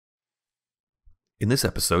In this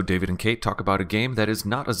episode, David and Kate talk about a game that is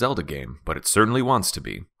not a Zelda game, but it certainly wants to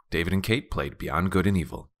be. David and Kate played Beyond Good and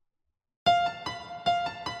Evil.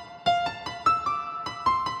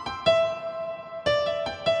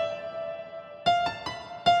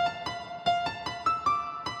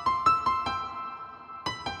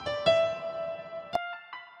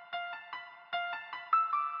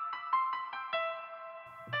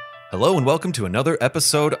 Hello and welcome to another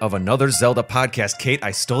episode of another Zelda podcast. Kate, I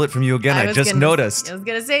stole it from you again. I just noticed. I was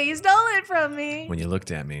going to say you stole it from me. When you looked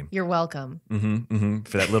at me. You're welcome.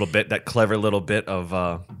 For that little bit, that clever little bit of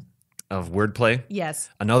wordplay. Yes.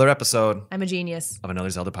 Another episode. I'm a genius. Of another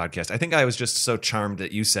Zelda podcast. I think I was just so charmed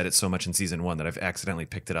that you said it so much in season 1 that I've accidentally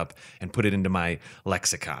picked it up and put it into my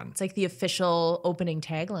lexicon. It's like the official opening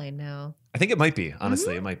tagline now. I think it might be.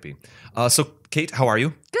 Honestly, it might be. So, Kate, how are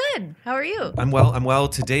you? Good. How are you? I'm well.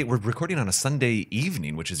 Today, we're recording on a Sunday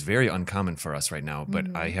evening, which is very uncommon for us right now.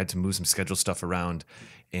 But I had to move some schedule stuff around,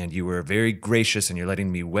 and you were very gracious, and you're letting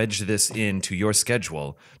me wedge this into your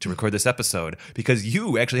schedule to record this episode because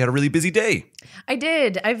you actually had a really busy day. I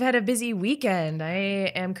did. I've had a busy weekend. I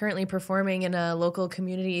am currently performing in a local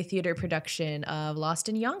community theater production of Lost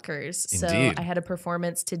in Yonkers. Indeed. So I had a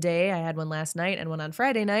performance today. I had one last night and one on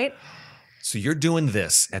Friday night. So you're doing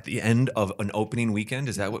this at the end of an opening weekend?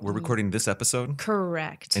 Is that what we're recording this episode?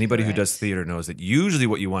 Correct. Anybody who does theater knows that usually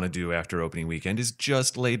what you want to do after opening weekend is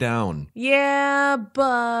just lay down. Yeah,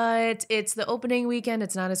 but it's the opening weekend.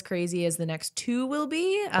 It's not as crazy as the next two will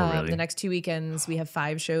be. Really? The next 2 weekends, we have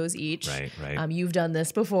 5 shows each. Right. You've done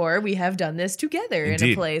this before. We have done this together in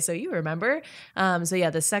a play, so you remember. So yeah,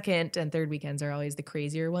 the second and third weekends are always the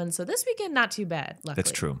crazier ones. So this weekend, not too bad, luckily.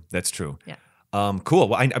 That's true. Yeah. Cool.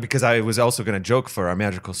 Well, because I was also going to joke for our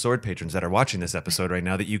Magical Sword patrons that are watching this episode right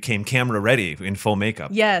now that you came camera ready in full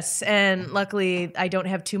makeup. Yes, and luckily I don't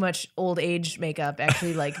have too much old age makeup.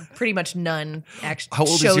 Actually, like pretty much none. Actually, how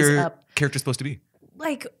old is your character supposed to be?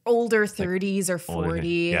 Like older 30s or 40,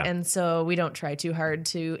 yeah. And so we don't try too hard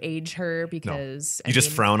to age her because you just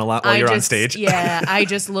frown a lot while you're on stage. Yeah, I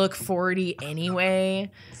just look 40 anyway.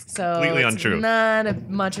 So completely untrue. Not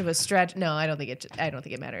much of a stretch. No, I don't think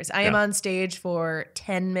it matters. I am on stage for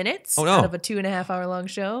 10 minutes out of a 2.5 hour long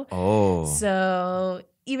show. Oh, so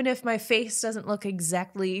even if my face doesn't look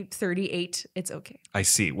exactly 38, it's okay. I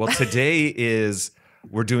see. Well, today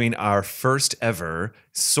we're doing our first ever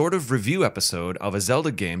sort of review episode of a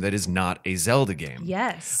Zelda game that is not a Zelda game.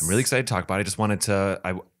 Yes. I'm really excited to talk about it.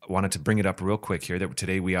 I wanted to bring it up real quick here that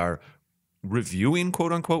today we are reviewing,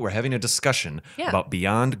 quote unquote, we're having a discussion about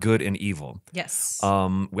Beyond Good and Evil. Yes.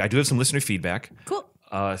 I do have some listener feedback. Cool.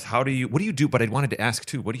 What do you do? But I wanted to ask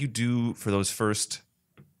too, what do you do for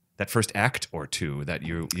that first act or two that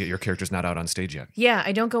your character's not out on stage yet? Yeah,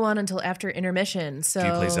 I don't go on until after intermission. So do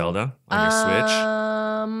you play Zelda on your Switch?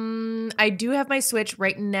 I do have my Switch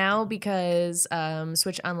right now because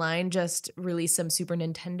Switch Online just released some Super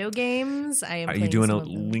Nintendo games. Are you doing a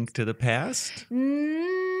Link to the Past?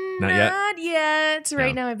 Not yet.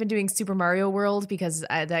 Right now I've been doing Super Mario World because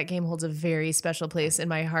that game holds a very special place in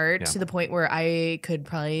my heart to the point where I could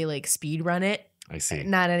probably like speed run it. I see.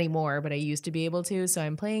 Not anymore, but I used to be able to. So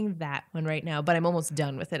I'm playing that one right now, but I'm almost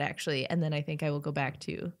done with it actually. And then I think I will go back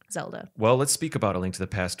to Zelda. Well, let's speak about A Link to the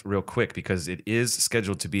Past real quick because it is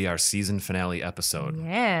scheduled to be our season finale episode.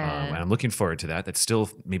 Yeah. And I'm looking forward to that. That's still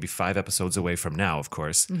maybe 5 episodes away from now, of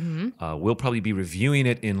course. Mm-hmm. We'll probably be reviewing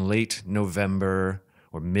it in late November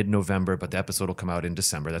or mid-November, but the episode will come out in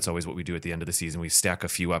December. That's always what we do at the end of the season. We stack a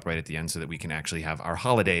few up right at the end so that we can actually have our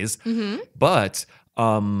holidays. Mm-hmm. But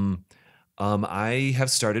I have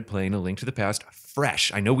started playing A Link to the Past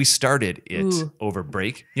fresh. I know we started it over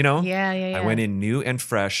break, you know? Yeah. I went in new and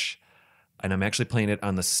fresh, and I'm actually playing it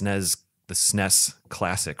on the SNES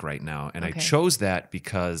Classic right now. And I chose that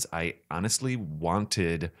because I honestly I'm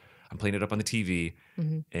playing it up on the TV,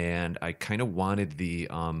 and I kind of wanted the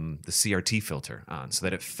CRT filter on so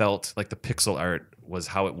that it felt like the pixel art was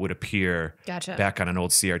how it would appear back on an old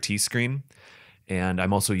CRT screen. And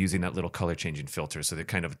I'm also using that little color changing filter so that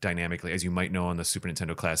kind of dynamically, as you might know on the Super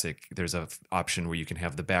Nintendo Classic, there's a option where you can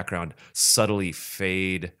have the background subtly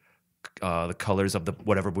fade the colors of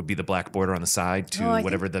whatever would be the black border on the side to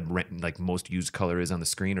whatever the most used color is on the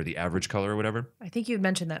screen or the average color or whatever. I think you've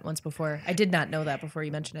mentioned that once before. I did not know that before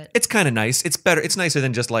you mentioned it. It's kind of nice. It's better. It's nicer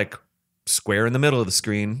than just like square in the middle of the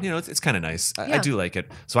screen. You know, it's kind of nice. I do like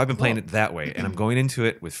it. So I've been playing it that way, and I'm going into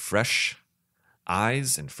it with fresh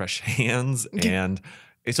eyes and fresh hands, and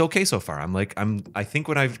it's okay so far. I think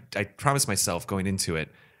what I promised myself going into it,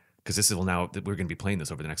 because we're going to be playing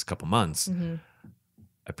this over the next couple months.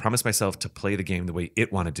 I promised myself to play the game the way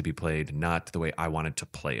it wanted to be played, not the way I wanted to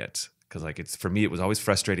play it. because like it's for me, it was always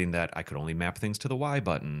frustrating that I could only map things to the Y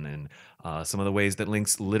button, and some of the ways that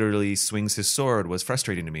Link's literally swings his sword was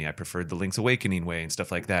frustrating to me. I preferred the Link's Awakening way and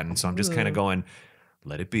stuff like that, and so I'm just kind of going,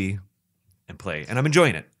 let it be, and play, and I'm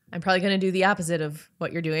enjoying it. I'm probably going to do the opposite of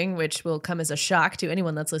what you're doing, which will come as a shock to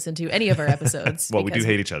anyone that's listened to any of our episodes. Well, we do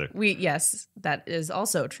hate each other. Yes, that is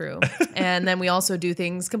also true. And then we also do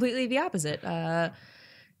things completely the opposite.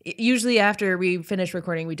 Usually after we finish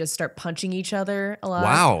recording, we just start punching each other a lot.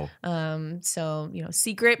 Wow. So,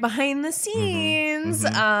 secret behind the scenes.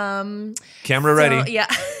 Camera ready. Yeah.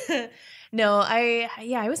 No,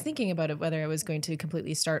 I was thinking about it, whether I was going to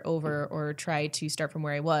completely start over or try to start from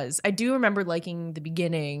where I was. I do remember liking the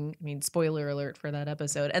beginning. I mean, spoiler alert for that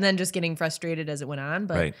episode, and then just getting frustrated as it went on.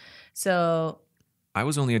 But right. So I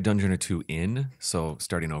was only a dungeon or two in, so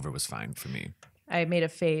starting over was fine for me. I made a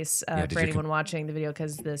face for anyone watching the video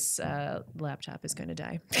because this laptop is going to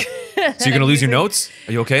die. So you're going to lose your notes?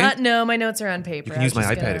 Are you okay? No, my notes are on paper. You can use my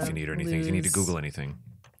iPad if you need or anything. If you need to Google anything.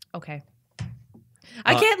 Okay.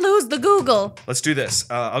 I can't lose the Google. Let's do this.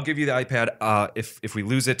 I'll give you the iPad if we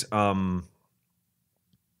lose it. But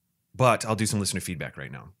I'll do some listener feedback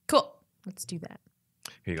right now. Cool. Let's do that.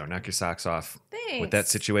 Here you go. Knock your socks off. Thanks. With that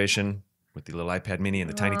situation, with the little iPad mini and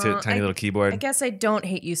the tiny little keyboard. I guess I don't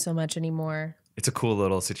hate you so much anymore. It's a cool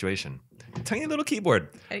little situation. Tiny little keyboard.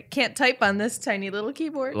 I can't type on this tiny little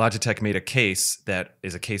keyboard. Logitech made a case that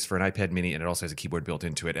is a case for an iPad mini, and it also has a keyboard built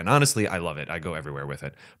into it. And honestly, I love it. I go everywhere with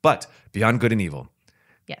it. But Beyond Good and Evil.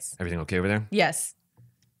 Yes. Everything okay over there? Yes.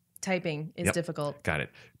 Typing is difficult. Got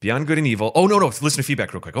it. Beyond Good and Evil. Oh, no. Listener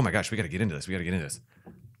feedback real quick. Oh, my gosh. We got to get into this.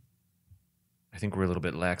 I think we're a little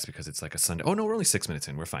bit lax because it's like a Sunday. Oh, no. We're only 6 minutes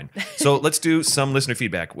in. We're fine. So let's do some listener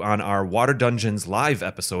feedback. On our Water Dungeons live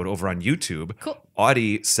episode over on YouTube, cool.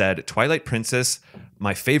 Audie said, Twilight Princess,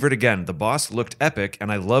 my favorite again. The boss looked epic, and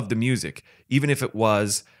I loved the music. Even if it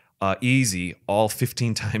was easy, all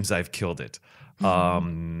 15 times I've killed it.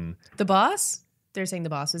 The boss? They're saying the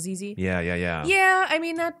boss was easy? Yeah. Yeah, I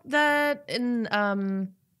mean,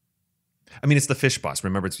 I mean, it's the fish boss.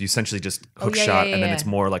 Remember, it's essentially just hook shot, and then it's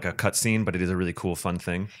more like a cutscene, but it is a really cool, fun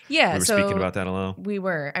thing. Yeah, we were speaking about that a little. We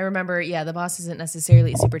were. I remember. Yeah, the boss isn't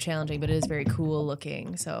necessarily super challenging, but it is very cool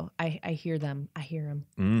looking. So I hear them.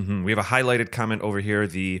 Mm-hmm. We have a highlighted comment over here.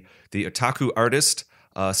 The otaku artist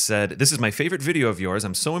said, "This is my favorite video of yours.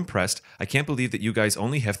 I'm so impressed. I can't believe that you guys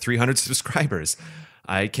only have 300 subscribers.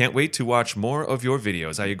 I can't wait to watch more of your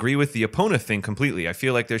videos. I agree with the Epona thing completely. I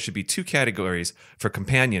feel like there should be 2 categories for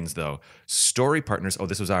companions, though. Story partners." Oh,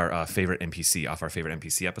 this was our favorite NPC off our favorite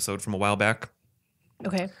NPC episode from a while back.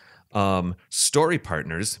 Okay. Story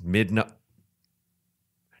partners, No,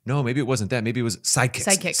 maybe it wasn't that. Maybe it was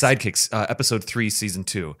Sidekicks. Episode 3, Season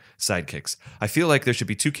 2, Sidekicks. I feel like there should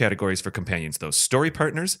be 2 categories for companions, though. Story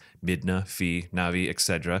partners, Midna, Fi, Navi,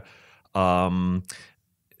 etc.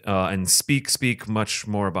 And speak much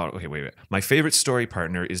more about... Okay, wait. My favorite story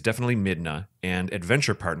partner is definitely Midna, and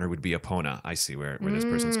adventure partner would be Epona. I see where this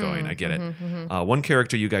person's going. I get it. One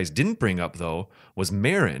character you guys didn't bring up, though, was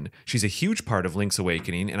Marin. She's a huge part of Link's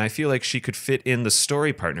Awakening, and I feel like she could fit in the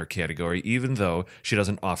story partner category, even though she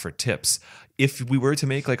doesn't offer tips. If we were to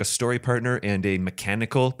make like a story partner and a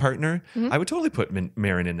mechanical partner, I would totally put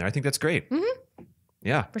Marin in there. I think that's great.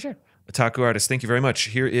 Yeah. For sure. Otaku Artist, thank you very much.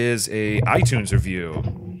 Here is a iTunes review.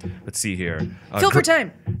 Let's see here. Fill for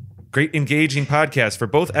time. Great engaging podcast for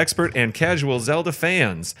both expert and casual Zelda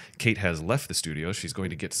fans. Kate has left the studio. She's going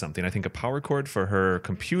to get something. I think a power cord for her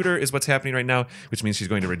computer is what's happening right now, which means she's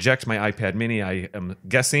going to reject my iPad mini, I am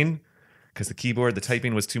guessing, because the keyboard, the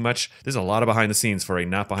typing was too much. There's a lot of behind the scenes for a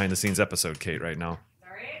not behind the scenes episode, Kate, right now.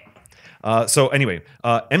 So anyway,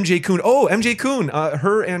 MJ Kuhn. Oh, MJ Kuhn.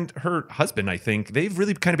 Her and her husband, I think, they've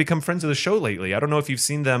really kind of become friends of the show lately. I don't know if you've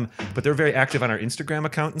seen them, but they're very active on our Instagram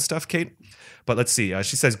account and stuff, Kate. But let's see.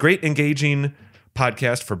 She says, great engaging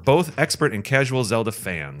podcast for both expert and casual Zelda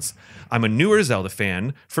fans. I'm a newer Zelda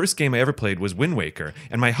fan. First game I ever played was Wind Waker.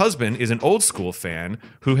 And my husband is an old school fan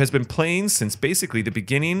who has been playing since basically the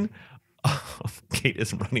beginning of... Kate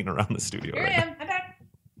is running around the studio Here right I now. am.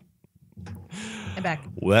 I'm back.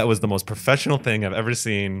 Well, that was the most professional thing I've ever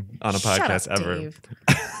seen on a podcast ever. Dave.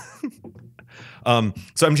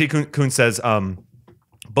 So MJ Kuhn says,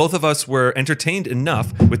 both of us were entertained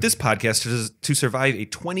enough with this podcast to survive a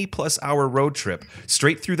 20-plus hour road trip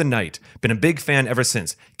straight through the night. Been a big fan ever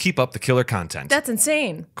since. Keep up the killer content. That's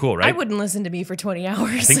insane. Cool, right? I wouldn't listen to me for 20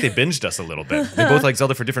 hours. I think they binged us a little bit. They both like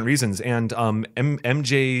Zelda for different reasons. And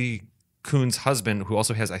MJ Kuhn's husband, who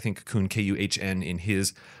also has, I think, Kuhn, Kuhn, in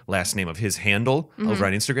his last name of his handle over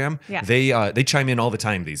on Instagram. Yeah. They chime in all the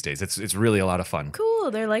time these days. It's really a lot of fun.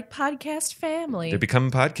 Cool. They're like podcast family. They're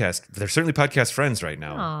becoming podcast. They're certainly podcast friends right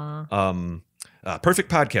now. Aw.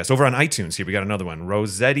 Perfect podcast over on iTunes. Here we got another one.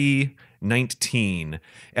 Rosetti19.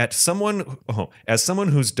 As someone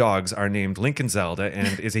whose dogs are named Link and Zelda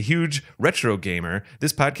and is a huge retro gamer,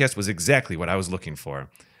 this podcast was exactly what I was looking for.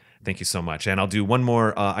 Thank you so much. And I'll do one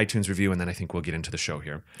more iTunes review, and then I think we'll get into the show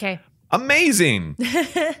here. Okay. Amazing,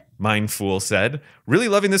 Mindfool said. Really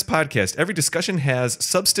loving this podcast. Every discussion has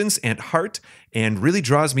substance and heart and really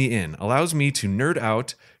draws me in. Allows me to nerd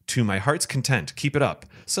out to my heart's content. Keep it up.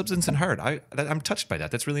 Substance and heart. I'm touched by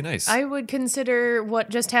that. That's really nice. I would consider what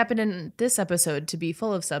just happened in this episode to be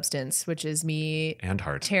full of substance, which is me and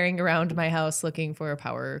heart tearing around my house looking for a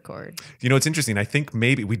power cord. You know, it's interesting. I think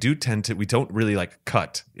maybe we don't really like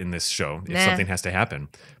cut in this show if something has to happen.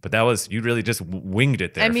 But you really just winged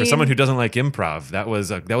it there. For someone who doesn't like improv, that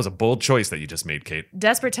was a bold choice that you just made, Kate.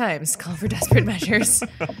 Desperate times call for desperate measures.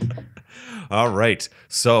 All right.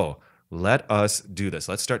 So let us do this.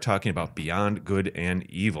 Let's start talking about Beyond Good and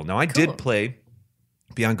Evil. Now, I did play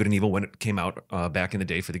Beyond Good and Evil when it came out back in the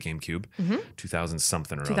day for the GameCube, 2000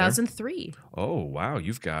 something or 2003. Oh, wow.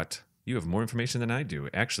 You have more information than I do.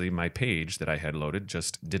 Actually, my page that I had loaded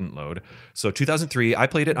just didn't load. So 2003, I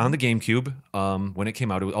played it on the GameCube when it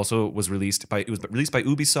came out. It was released by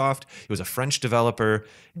Ubisoft. It was a French developer,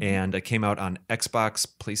 and it came out on Xbox,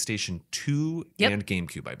 PlayStation 2, and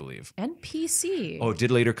GameCube, I believe. And PC. Oh, it did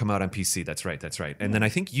later come out on PC. That's right. And then I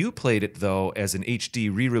think you played it, though, as an HD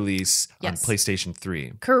re-release on PlayStation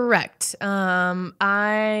 3. Correct.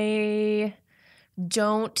 I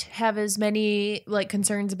don't have as many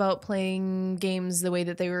concerns about playing games the way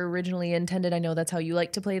that they were originally intended. I know that's how you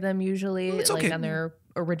like to play them usually, on their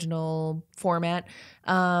original format.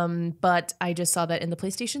 But I just saw that in the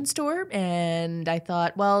PlayStation Store, and I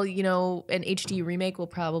thought, well, an HD remake will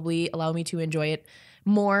probably allow me to enjoy it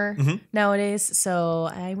more nowadays.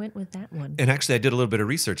 So I went with that one. And actually, I did a little bit of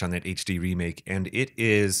research on that HD remake, and it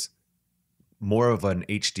is more of an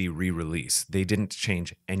HD re-release. They didn't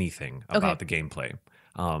change anything about the gameplay.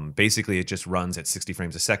 Basically, it just runs at 60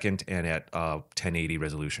 frames a second and at 1080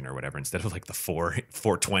 resolution or whatever, instead of the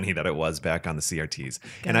 420 that it was back on the CRTs.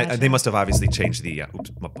 Gotcha. And they must have obviously changed the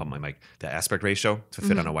the aspect ratio to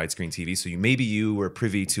fit on a widescreen TV. So maybe you were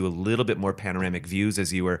privy to a little bit more panoramic views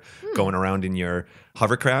as you were going around in your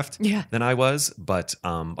hovercraft than I was. But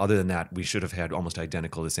other than that, we should have had almost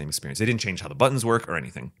identical the same experience. They didn't change how the buttons work or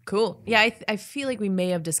anything. Cool. Yeah, I feel like we may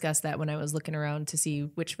have discussed that when I was looking around to see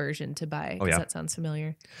which version to buy, because that sounds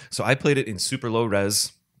familiar. So I played it in super low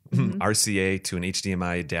res RCA to an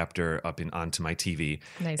HDMI adapter onto my TV.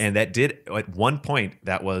 Nice. And that did, at one point,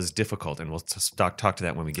 that was difficult. And we'll talk to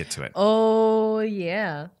that when we get to it. Oh,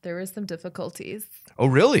 yeah. There were some difficulties. Oh,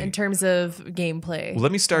 really? In terms of gameplay. Well,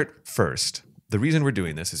 let me start first. The reason we're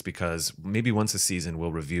doing this is because maybe once a season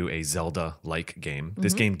we'll review a Zelda-like game.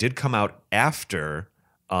 This game did come out after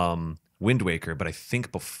Wind Waker, but I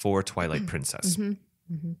think before Twilight Princess.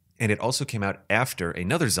 And it also came out after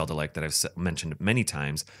another Zelda-like that I've mentioned many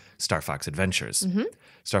times, Star Fox Adventures.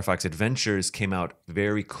 Star Fox Adventures came out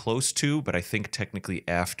very close to, but I think technically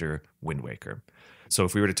after Wind Waker. So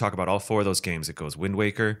if we were to talk about all four of those games, it goes Wind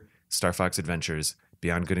Waker, Star Fox Adventures,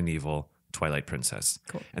 Beyond Good and Evil, Twilight Princess.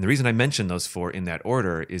 Cool. And the reason I mention those four in that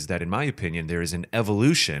order is that, in my opinion, there is an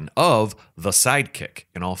evolution of the sidekick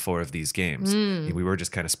in all four of these games. We were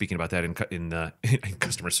just kind of speaking about that in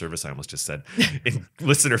customer service, I almost just said, in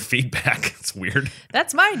listener feedback. It's weird.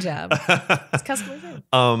 That's my job. It's customer service.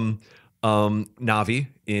 Navi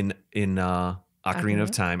in Ocarina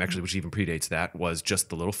of Time, actually, which even predates that, was just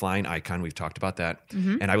the little flying icon. We've talked about that.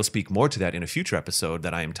 And I will speak more to that in a future episode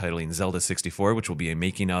that I am titling Zelda 64, which will be a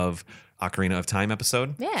making of Ocarina of Time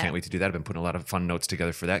episode. Yeah. Can't wait to do that. I've been putting a lot of fun notes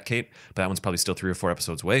together for that, Kate. But that one's probably still 3 or 4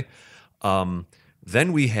 episodes away.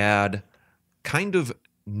 Then we had kind of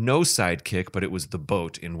no sidekick, but it was the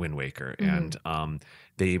boat in Wind Waker. And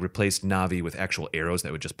they replaced Navi with actual arrows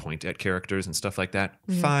that would just point at characters and stuff like that.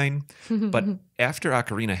 Fine. But after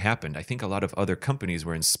Ocarina happened, I think a lot of other companies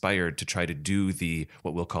were inspired to try to do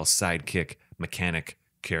what we'll call sidekick mechanic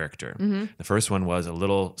character. The first one was a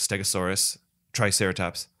little Stegosaurus,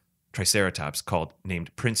 Triceratops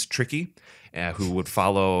named Prince Tricky, who would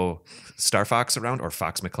follow Star Fox around, or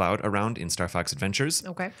Fox McCloud around in Star Fox Adventures.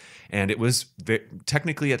 Okay. And it was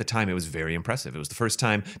technically at the time, it was very impressive. It was the first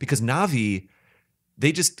time, because Navi,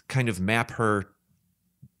 they just kind of map her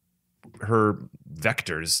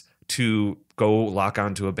vectors to go lock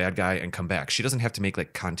onto a bad guy and come back. She doesn't have to make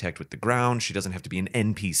like contact with the ground. She doesn't have to be an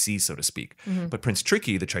NPC, so to speak. But Prince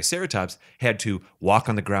Tricky, the Triceratops, had to walk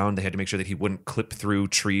on the ground. They had to make sure that he wouldn't clip through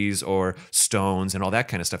trees or stones and all that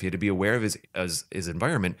kind of stuff. He had to be aware of his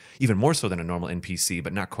environment, even more so than a normal NPC,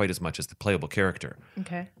 but not quite as much as the playable character.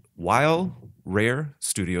 Okay. While Rare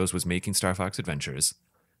Studios was making Star Fox Adventures,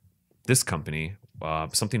 this company,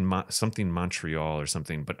 something Montreal or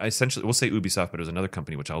something, but essentially we'll say Ubisoft, but it was another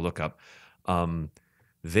company which I'll look up.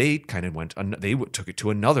 They kind of took it to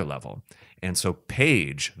another level, and so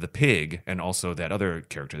Paige, the pig, and also that other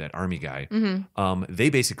character, that army guy, they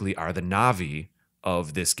basically are the Na'vi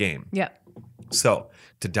of this game. Yeah. So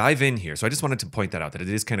to dive in here, so I just wanted to point that out, that it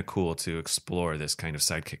is kind of cool to explore this kind of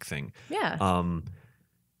sidekick thing. Yeah.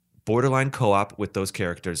 Borderline co-op with those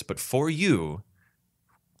characters, but for you,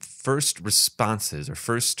 first responses or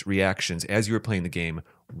first reactions as you were playing the game,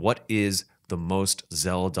 what is the most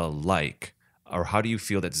Zelda-like? Or how do you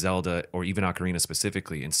feel that Zelda, or even Ocarina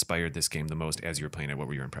specifically, inspired this game the most as you were playing it? What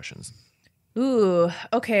were your impressions? Ooh,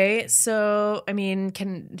 okay. So, I mean,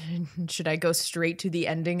 should I go straight to the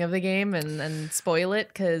ending of the game and spoil it?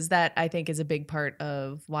 Because that, I think, is a big part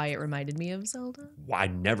of why it reminded me of Zelda. Well, I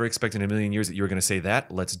never expected in a million years that you were going to say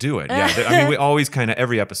that. Let's do it. Yeah, I mean, we always kind of,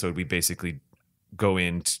 every episode, we basically go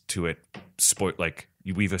into it, like,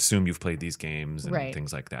 we've assumed you've played these games and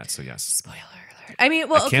things like that. So, yes. Spoiler alert. I mean,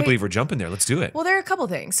 well, I can't believe we're jumping there. Let's do it. Well, there are a couple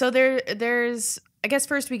things. So there's, I guess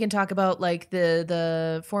first we can talk about like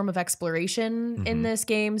the form of exploration in this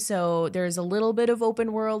game. So there's a little bit of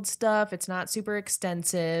open world stuff. It's not super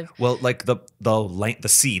extensive. Well, like the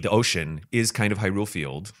sea, the ocean is kind of Hyrule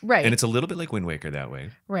Field. Right. And it's a little bit like Wind Waker that way.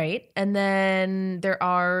 Right. And then there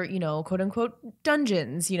are, quote unquote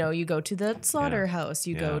dungeons. You go to the slaughterhouse,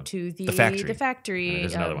 you go to the factory.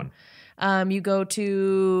 There's another one. You go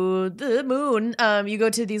to the moon. You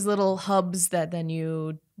go to these little hubs that then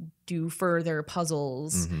you do further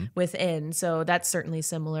puzzles within. So that's certainly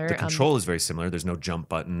similar. The control is very similar. There's no jump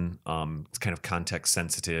button. It's kind of context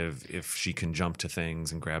sensitive if she can jump to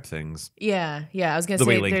things and grab things. Yeah. I was going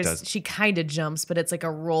to say she kind of jumps, but it's like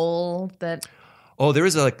a roll that... Oh,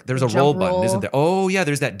 there's a roll button, isn't there? Oh, yeah,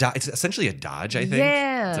 there's that. It's essentially a dodge, I think.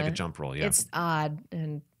 Yeah. It's like a jump roll, yeah. It's odd,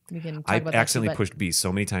 and we can talk I about accidentally pushed B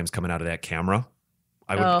so many times coming out of that camera.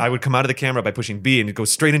 I would come out of the camera by pushing B and it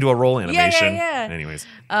goes straight into a roll animation. Yeah. Anyways.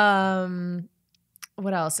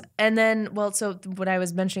 What else? And then, so what I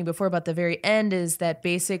was mentioning before about the very end is that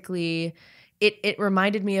basically it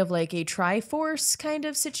reminded me of like a Triforce kind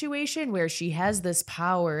of situation where she has this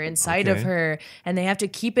power inside of her and they have to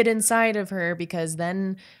keep it inside of her because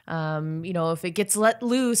then, if it gets let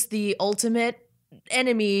loose, the ultimate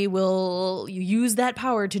enemy will use that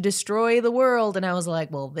power to destroy the world. And I was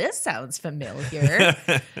like, well, this sounds familiar.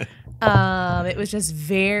 It was just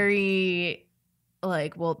very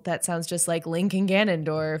like, well, that sounds just like Link and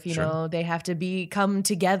Ganondorf. They have to come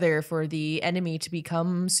together for the enemy to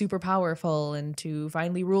become super powerful and to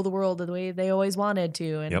finally rule the world the way they always wanted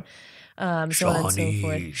to. And so on and so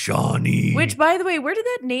forth. Shawnee. Which, by the way, where did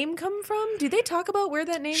that name come from? Do they talk about where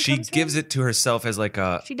that name comes from? She gives it to herself as like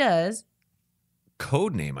a... She does.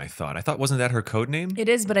 Code name, I thought. Wasn't that her code name? It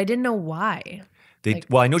is, but I didn't know why.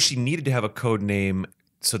 I know she needed to have a code name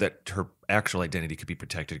so that her actual identity could be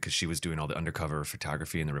protected because she was doing all the undercover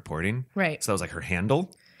photography and the reporting. Right. So that was like her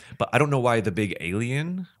handle. But I don't know why the big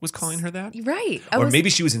alien was calling her that. Right. Maybe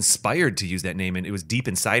she was inspired to use that name and it was deep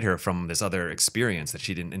inside her from this other experience that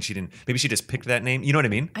she didn't, maybe she just picked that name. You know what I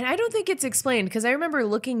mean? And I don't think it's explained because I remember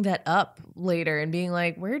looking that up later and being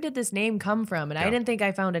like, where did this name come from? And I didn't think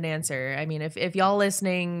I found an answer. I mean, if y'all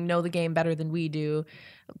listening know the game better than we do,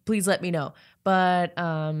 please let me know.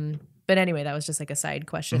 But anyway, that was just like a side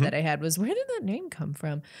question that I had was, where did that name come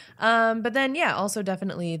from? But then, also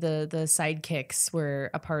definitely the sidekicks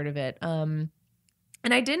were a part of it. And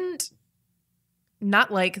I didn't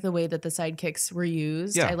not like the way that the sidekicks were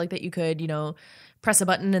used. Yeah. I like that you could, press a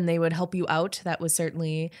button and they would help you out. That was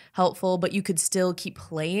certainly helpful, but you could still keep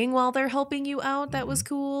playing while they're helping you out. That was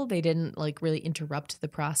cool. They didn't like really interrupt the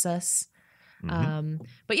process.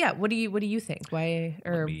 But yeah, what do you think? Why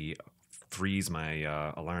Let me freeze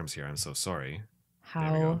my alarms here. I'm so sorry.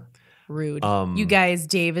 How rude. You guys,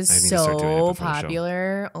 Dave is so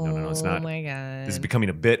popular. No, it's not. Oh my God. This is becoming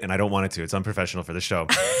a bit and I don't want it to. It's unprofessional for the show.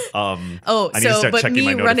 But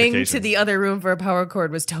me running to the other room for a power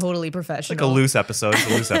cord was totally professional. Like a loose episode. It's a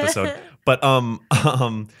loose episode. But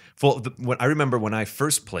when I remember when I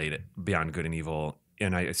first played Beyond Good and Evil,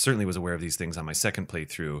 and I certainly was aware of these things on my second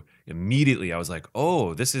playthrough, immediately I was like,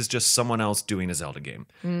 oh, this is just someone else doing a Zelda game.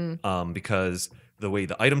 Because the way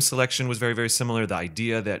the item selection was very, very similar, the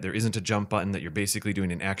idea that there isn't a jump button, that you're basically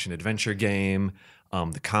doing an action-adventure game,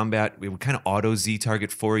 the combat, it would kind of auto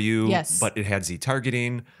Z-target for you, Yes. but it had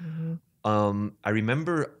Z-targeting. I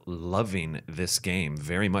remember loving this game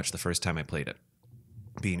very much the first time I played it,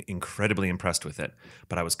 being incredibly impressed with it.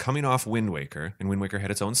 But I was coming off Wind Waker, and Wind Waker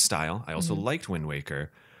had its own style. I also liked Wind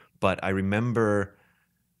Waker, but I remember...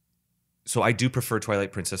 So I do prefer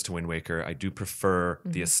Twilight Princess to Wind Waker. I do prefer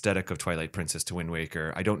the aesthetic of Twilight Princess to Wind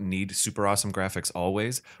Waker. I don't need super awesome graphics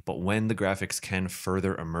always, but when the graphics can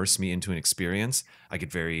further immerse me into an experience, I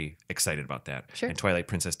get very excited about that. Sure. And Twilight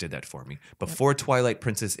Princess did that for me. Before Twilight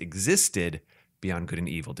Princess existed, Beyond Good and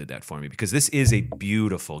Evil did that for me, because this is a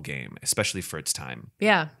beautiful game, especially for its time.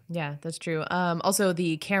 Yeah, that's true. Also,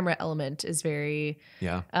 the camera element is very,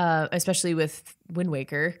 especially with Wind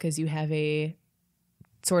Waker, because you have a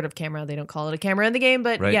sort of camera. They don't call it a camera in the game,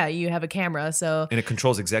 but Right. yeah, you have a camera. So And it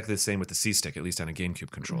controls exactly the same with the C-Stick, at least on a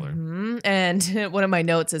GameCube controller. And one of my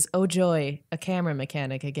notes is, "Oh joy, a camera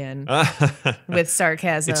mechanic again," with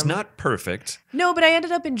sarcasm. It's not perfect. No, but I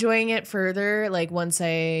ended up enjoying it further. Like once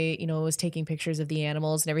I, was taking pictures of the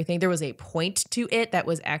animals and everything, there was a point to it that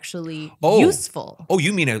was actually useful. Oh,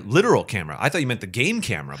 you mean a literal camera? I thought you meant the game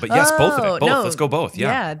camera. But yes, both of it. Both. No. Let's go both.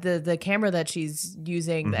 Yeah. The camera that she's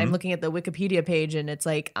using, I'm looking at the Wikipedia page and it's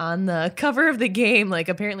like on the cover of the game, like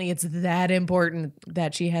apparently it's that important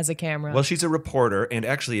that she has a camera. Well, she's a reporter, and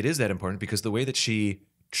actually it is that important because the way that she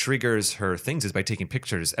triggers her things is by taking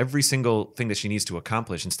pictures. Every single thing that she needs to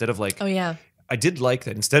accomplish, instead of like... Oh, yeah. I did like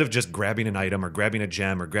that instead of just grabbing an item or grabbing a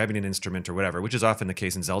gem or grabbing an instrument or whatever, which is often the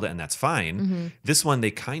case in Zelda, and that's fine. This one,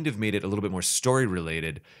 they kind of made it a little bit more story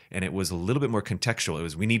related, and it was a little bit more contextual. It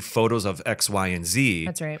was, we need photos of X, Y, and Z.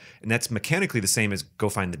 That's right. And that's mechanically the same as go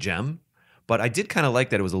find the gem. But I did kind of like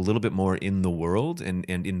that it was a little bit more in the world, and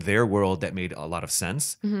in their world that made a lot of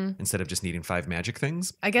sense instead of just needing 5 magic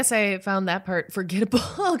things. I guess I found that part forgettable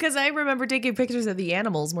because I remember taking pictures of the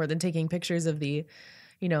animals more than taking pictures of the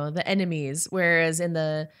enemies. Whereas in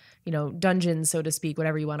the, dungeons, so to speak,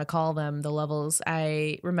 whatever you want to call them, the levels,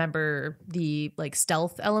 I remember the like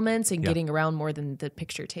stealth elements and getting around more than the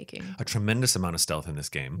picture taking. A tremendous amount of stealth in this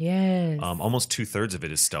game. Yes. Almost 2/3 of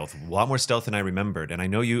it is stealth. A lot more stealth than I remembered. And I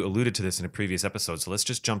know you alluded to this in a previous episode, so let's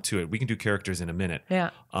just jump to it. We can do characters in a minute.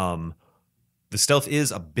 Yeah. The stealth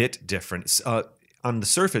is a bit different. On the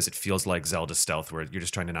surface, it feels like Zelda stealth, where you're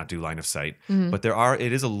just trying to not do line of sight. But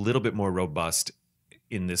it is a little bit more robust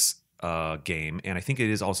in this game, and I think it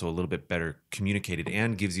is also a little bit better communicated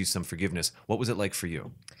and gives you some forgiveness. What was it like for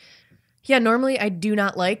you? Yeah, normally I do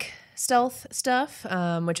not like stealth stuff,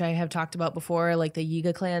 which I have talked about before, like the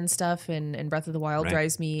Yiga clan stuff and Breath of the Wild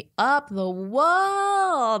drives me up the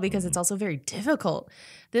wall because it's also very difficult.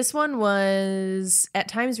 This one was at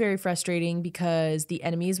times very frustrating because the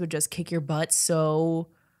enemies would just kick your butt so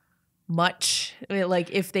much.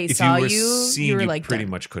 Like if they saw you were like pretty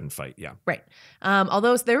done. much couldn't fight. Yeah, right.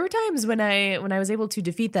 Although there were times when I was able to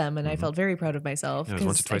defeat them, and I felt very proud of myself. It was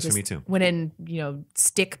once or twice for me too. Went in,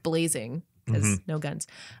 stick blazing because no guns.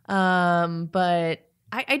 But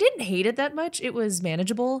I didn't hate it that much. It was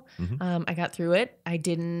manageable. I got through it. I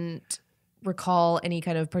didn't recall any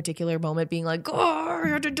kind of particular moment being like, "Oh, I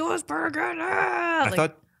had to do this part again." I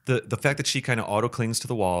thought. The fact that she kind of auto clings to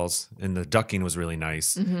the walls and the ducking was really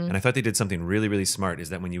nice. And I thought they did something really, really smart, is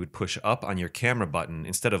that when you would push up on your camera button,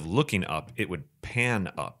 instead of looking up, it would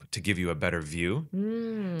pan up to give you a better view.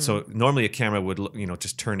 So normally a camera would,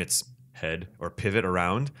 just turn its head or pivot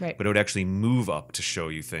around, but it would actually move up to show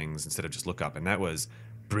you things instead of just look up. And that was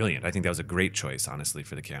brilliant. I think that was a great choice, honestly,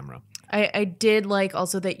 for the camera. I did like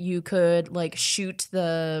also that you could like shoot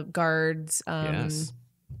the guards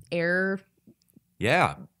air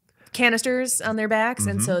canisters on their backs,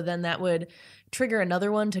 and so then that would trigger another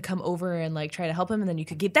one to come over and like try to help him, and then you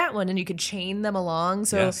could get that one and you could chain them along.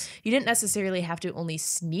 So you didn't necessarily have to only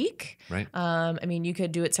sneak. Right. I mean, you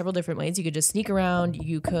could do it several different ways. You could just sneak around.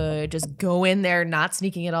 You could just go in there not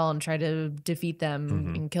sneaking at all and try to defeat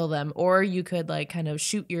them and kill them, or you could like kind of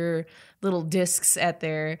shoot your little discs at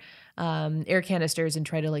their air canisters and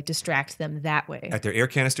try to like distract them that way. At their air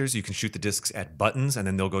canisters, you can shoot the discs at buttons, and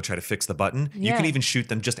then they'll go try to fix the button. You can even shoot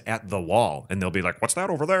them just at the wall, and they'll be like, "What's that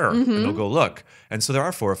over there?" And they'll go look. And so there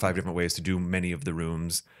are 4 or 5 different ways to do many of the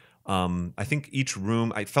rooms. I think each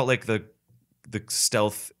room, I felt like the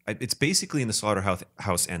stealth, it's basically in the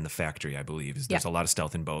slaughterhouse and the factory, I believe. There's a lot of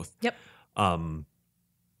stealth in both. Yep. Pardon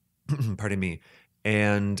me.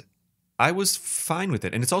 And I was fine with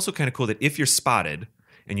it. And it's also kind of cool that if you're spotted,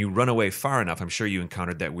 and you run away far enough, I'm sure you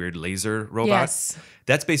encountered that weird laser robot. Yes.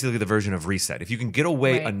 That's basically the version of reset. If you can get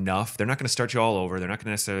away Right. enough, they're not going to start you all over. They're not going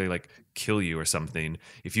to necessarily like kill you or something.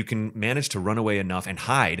 If you can manage to run away enough and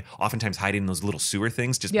hide, oftentimes hiding in those little sewer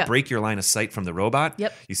things, just Yeah. break your line of sight from the robot.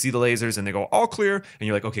 Yep. You see the lasers and they go all clear, and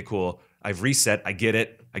you're like, okay, cool. I've reset. I get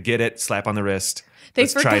it. Slap on the wrist.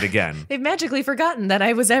 Let's try it again. They've magically forgotten that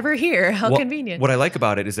I was ever here. How convenient. What I like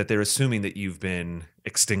about it is that they're assuming that you've been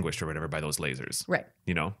extinguished or whatever by those lasers. Right.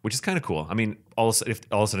 You know, which is kind of cool. I mean, if all of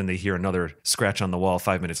a sudden they hear another scratch on the wall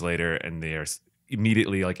 5 minutes later and they are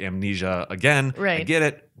immediately like amnesia again. I Right. get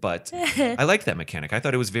it, but I liked that mechanic. I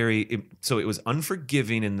thought it was so it was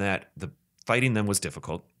unforgiving in that the fighting them was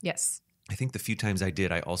difficult. Yes. I think the few times I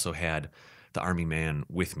did, I also had the army man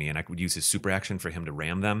with me, and I would use his super action for him to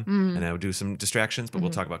ram them, and I would do some distractions. But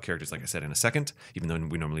we'll talk about characters, like I said, in a second, even though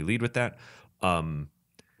we normally lead with that.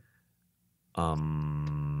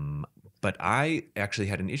 But I actually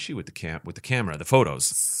had an issue with the camera, the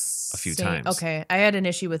photos, a few Same. times. Okay. I had an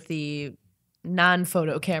issue with the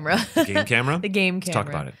non-photo camera. The game camera? The game Let's camera.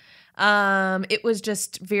 talk about it. It was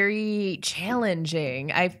just very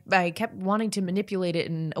challenging. I kept wanting to manipulate it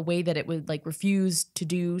in a way that it would like refuse to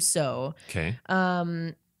do so. Okay.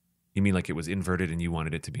 Um, You mean like it was inverted and you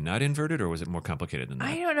wanted it to be not inverted, or was it more complicated than that?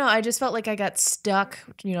 I don't know. I just felt like I got stuck,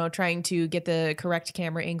 trying to get the correct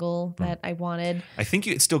camera angle that I wanted. I think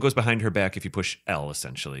it still goes behind her back if you push L,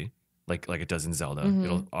 essentially, like it does in Zelda.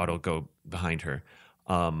 It'll auto go behind her.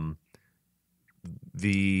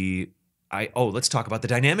 Let's talk about the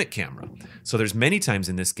dynamic camera. So there's many times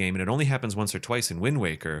in this game, and it only happens once or twice in Wind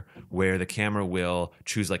Waker, where the camera will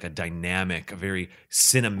choose like a very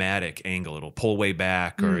cinematic angle. It'll pull way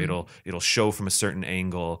back, or it'll show from a certain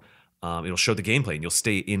angle. It'll show the gameplay, and you'll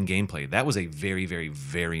stay in gameplay. That was a very, very,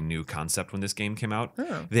 very new concept when this game came out.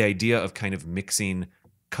 Oh. The idea of kind of mixing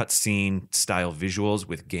cutscene style visuals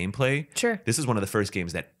with gameplay. Sure. This is one of the first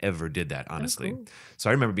games that ever did that, honestly. cool. So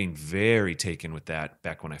I remember being very taken with that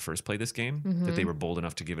back when I first played this game, that they were bold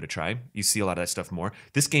enough to give it a try. You see a lot of that stuff more.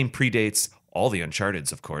 This game predates all the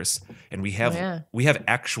Uncharted's, of course, and we have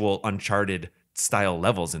actual Uncharted style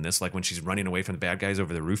levels in this, like when she's running away from the bad guys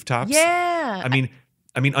over the rooftops. Yeah. I mean,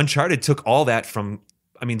 Uncharted took all that from.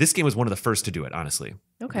 I mean, this game was one of the first to do it, honestly.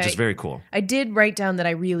 Okay. Which is very cool. I did write down that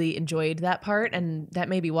I really enjoyed that part, and that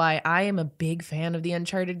may be why I am a big fan of the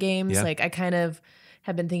Uncharted games. Yeah. Like, I kind of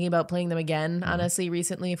have been thinking about playing them again, honestly,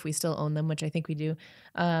 recently, if we still own them, which I think we do.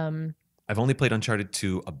 I've only played Uncharted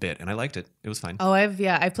 2 a bit, and I liked it. It was fine. Oh, I've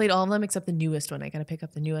played all of them except the newest one. I got to pick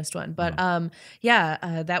up the newest one. But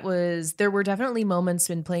there were definitely moments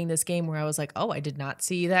in playing this game where I was like, oh, I did not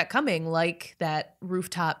see that coming, like that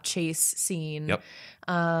rooftop chase scene. Yep.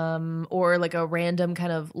 Or like a random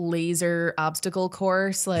kind of laser obstacle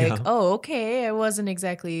course. Like, Yeah. oh, okay, I wasn't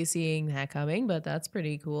exactly seeing that coming, but that's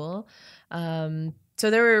pretty cool. So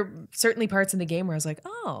there were certainly parts in the game where I was like,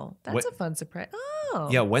 oh, that's a fun surprise. Oh.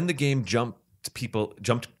 Yeah, when the game jumped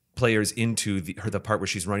players into the part where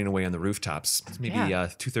she's running away on the rooftops, maybe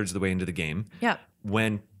 2/3 of the way into the game. Yeah.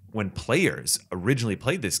 When players originally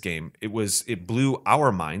played this game, it blew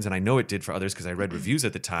our minds, and I know it did for others because I read reviews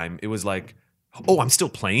at the time. It was like, oh, I'm still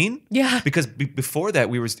playing? Yeah. Because before that,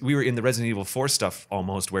 we were in the Resident Evil 4 stuff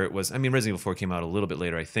almost, where it was, I mean, Resident Evil 4 came out a little bit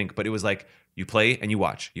later, I think, but it was like, you play and you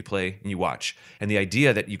watch, you play and you watch. And the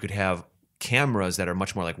idea that you could have cameras that are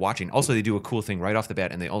much more like watching. Also, they do a cool thing right off the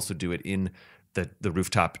bat, and they also do it in the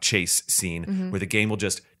rooftop chase scene, where the game will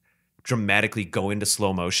just dramatically go into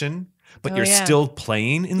slow motion, but you're still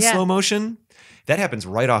playing in slow motion. That happens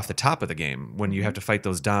right off the top of the game when you have to fight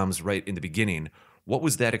those DOMs right in the beginning. What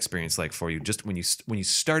was that experience like for you? Just when you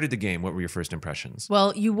started the game, what were your first impressions?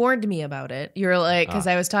 Well, you warned me about it. You're like, because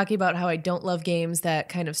I was talking about how I don't love games that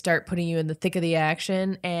kind of start putting you in the thick of the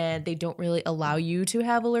action and they don't really allow you to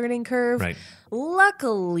have a learning curve. Right.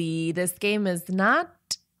 Luckily, this game is not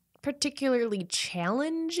particularly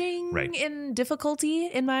challenging in difficulty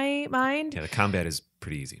in my mind. Yeah, the combat is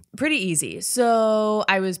pretty easy. Pretty easy. So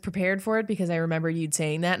I was prepared for it because I remember you'd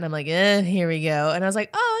saying that, and I'm like, here we go. And I was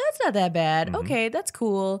like, oh, that's not that bad. Okay, that's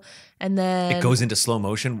cool. And then it goes into slow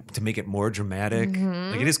motion to make it more dramatic.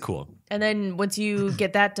 Like, it is cool. And then once you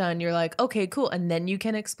get that done, you're like, okay, cool. And then you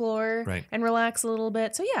can explore and relax a little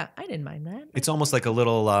bit. So yeah, I didn't mind that. It's almost like a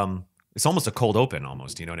little it's almost a cold open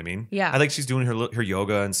almost, you know what I mean? Yeah. I like she's doing her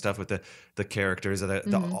yoga and stuff with the characters.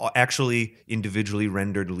 The actually individually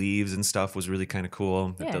rendered leaves and stuff was really kind of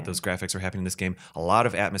cool. Yeah. Those graphics are happening in this game. A lot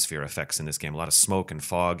of atmosphere effects in this game. A lot of smoke and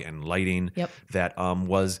fog and lighting that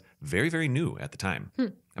was very, very new at the time.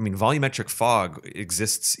 I mean, volumetric fog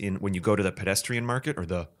exists when you go to the pedestrian market, or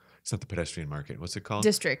it's not the pedestrian market. What's it called?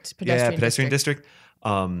 District. Pedestrian district.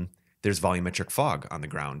 there's volumetric fog on the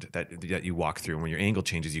ground that you walk through. And when your angle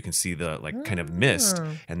changes, you can see the like kind of mist.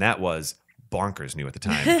 And that was bonkers new at the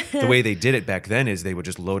time. The way they did it back then is they would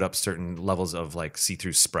just load up certain levels of like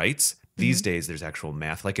see-through sprites. These days, there's actual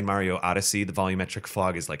math. Like in Mario Odyssey, the volumetric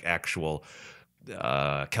fog is like actual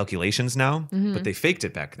calculations now, but they faked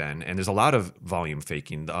it back then. And there's a lot of volume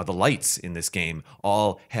faking. The lights in this game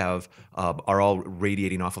all have are all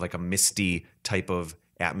radiating off of like a misty type of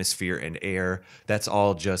atmosphere and air. That's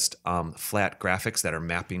all just flat graphics that are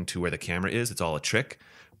mapping to where the camera is. It's all a trick.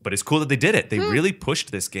 But it's cool that they did it. They really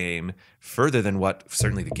pushed this game further than what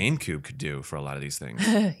certainly the GameCube could do for a lot of these things.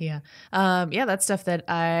 Yeah. That's stuff that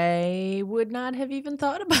I would not have even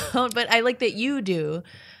thought about, but I like that you do.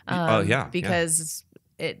 Because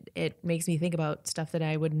it makes me think about stuff that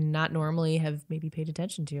I would not normally have maybe paid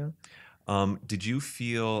attention to. Did you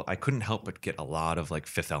feel, I couldn't help but get a lot of like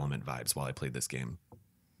Fifth Element vibes while I played this game?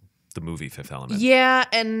 The movie Fifth Element. Yeah,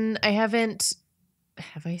 and have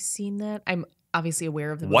I seen that? I'm obviously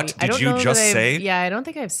aware of the movie. What did you just say? Yeah, I don't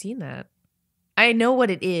think I've seen that. I know what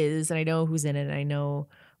it is, and I know who's in it, and I know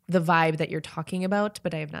the vibe that you're talking about,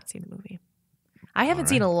 but I have not seen the movie. I haven't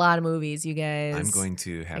seen a lot of movies, you guys. I'm going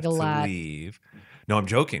to have to leave. No, I'm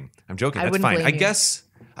joking. That's fine. I guess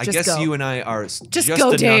you and I are just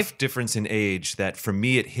enough Dave. Difference in age that for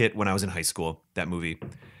me it hit when I was in high school, that movie.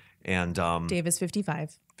 And Dave is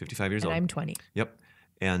 55. 55 years and old. I'm 20. Yep.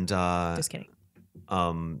 And just kidding.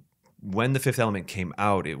 When the Fifth Element came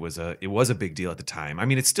out, it was a big deal at the time. I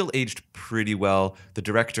mean, it's still aged pretty well. The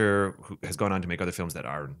director who has gone on to make other films that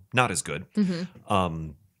are not as good.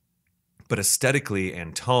 But aesthetically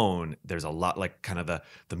and tone, there's a lot like kind of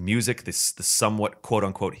the music, the somewhat quote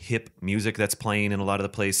unquote hip music that's playing in a lot of the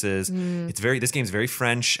places. This game's very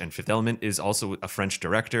French, and Fifth Element is also a French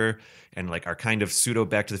director, and like our kind of pseudo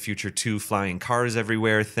Back to the Future 2 flying cars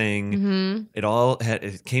everywhere thing.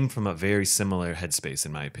 It came from a very similar headspace,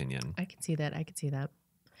 in my opinion. I can see that.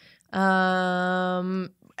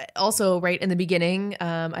 Also, right in the beginning,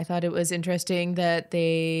 I thought it was interesting that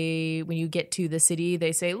when you get to the city,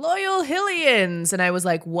 they say loyal Hillians. And I was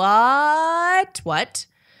like, what?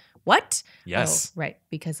 Yes. Oh, right.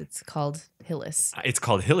 Because it's called Hillis. It's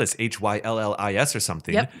called Hillis, Hyllis or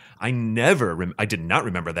something. Yep. I did not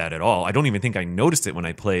remember that at all. I don't even think I noticed it when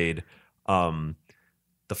I played the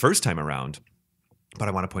first time around. But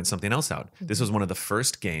I want to point something else out. This was one of the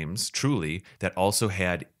first games, truly, that also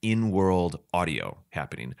had in-world audio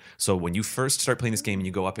happening. So when you first start playing this game and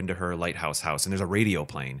you go up into her lighthouse house and there's a radio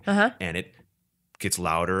playing, and it gets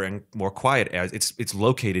louder and more quiet as it's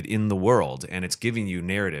located in the world, and it's giving you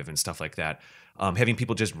narrative and stuff like that. Having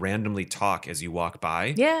people just randomly talk as you walk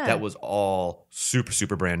by, that was all super,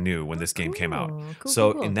 super brand new when this game came out.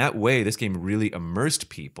 Cool. In that way, this game really immersed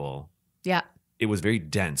people. Yeah. It was very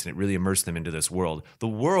dense, and it really immersed them into this world. The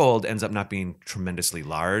world ends up not being tremendously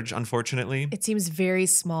large, unfortunately. It seems very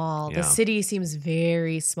small. Yeah. The city seems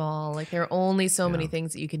very small. Like there are only so many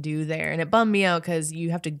things that you can do there. And it bummed me out because you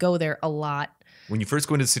have to go there a lot. When you first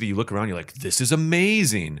go into the city, you look around, you're like, this is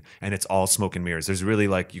amazing. And it's all smoke and mirrors. There's really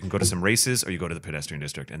like, you can go to some races or you go to the pedestrian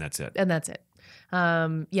district, and that's it.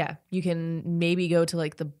 You can maybe go to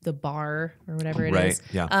like the bar or whatever it is.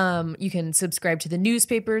 Yeah. You can subscribe to the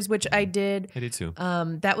newspapers, which I did. I did too.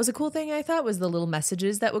 That was a cool thing, I thought, was the little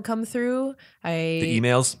messages that would come through. The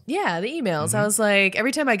emails? Yeah, the emails. I was like,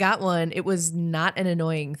 every time I got one, it was not an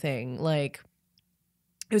annoying thing. Like,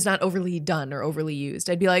 it was not overly done or overly used.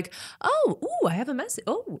 I'd be like, I have a message.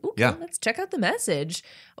 Oh, okay, let's check out the message.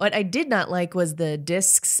 What I did not like was the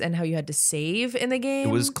discs and how you had to save in the game.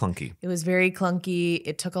 It was clunky. It was very clunky.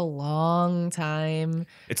 It took a long time.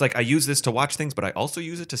 It's like, I use this to watch things, but I also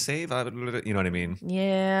use it to save. You know what I mean?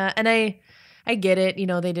 Yeah, and I get it. You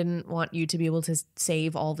know, they didn't want you to be able to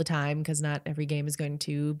save all the time because not every game is going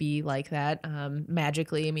to be like that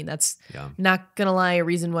magically. I mean, that's not going to lie, a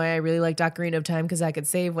reason why I really liked Ocarina of Time, because I could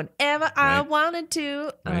save whenever I wanted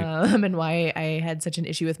to. And why I had such an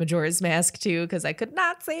issue with Majora's Mask too, because I could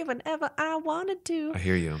not save whenever I wanted to. I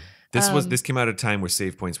hear you. This came out at a time where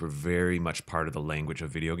save points were very much part of the language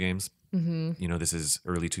of video games. You know, this is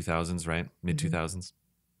early 2000s, right? Mid 2000s.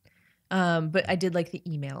 But I did like the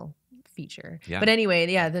email feature. Yeah. But anyway,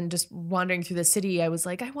 then just wandering through the city, I was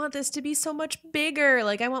like, I want this to be so much bigger.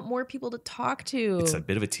 Like, I want more people to talk to. It's a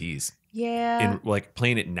bit of a tease. Yeah. And like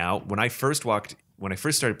playing it now, when I first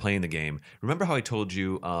started playing the game, remember how I told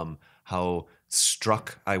you how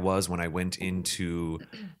struck I was when I went into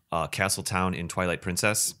Castle Town in Twilight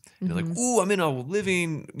Princess? And you're like, ooh, I'm in a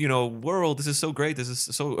living, world. This is so great. This is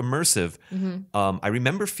so immersive. I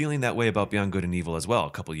remember feeling that way about Beyond Good and Evil as well,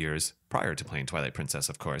 a couple years prior to playing Twilight Princess,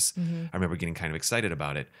 of course. I remember getting kind of excited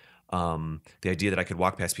about it. The idea that I could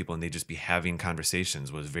walk past people and they'd just be having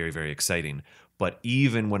conversations was very, very exciting. But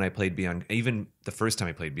even when I played even the first time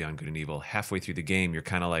I played Beyond Good and Evil, halfway through the game, you're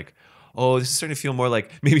kind of like, oh, this is starting to feel more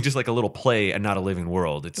like maybe just like a little play and not a living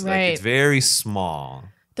world. It's like it's very small.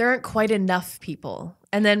 There aren't quite enough people.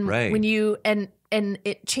 And then when you and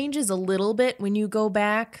it changes a little bit when you go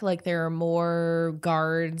back. Like there are more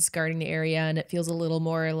guards guarding the area, and it feels a little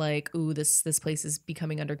more like, ooh, this place is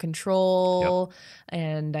becoming under control. Yep.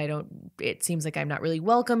 And it seems like I'm not really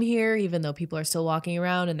welcome here, even though people are still walking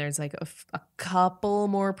around, and there's like a couple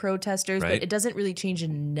more protesters, but it doesn't really change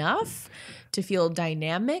enough to feel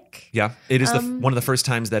dynamic. Yeah, it is one of the first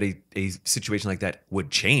times that a situation like that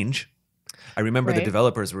would change. I remember the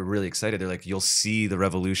developers were really excited. They're like, you'll see the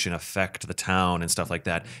revolution affect the town and stuff like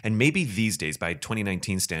that. And maybe these days, by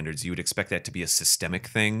 2019 standards, you would expect that to be a systemic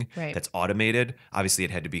thing that's automated. Obviously,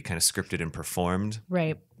 it had to be kind of scripted and performed.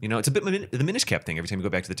 Right. You know, it's a bit the Minish Cap thing. Every time you go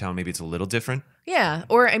back to the town, maybe it's a little different. Yeah.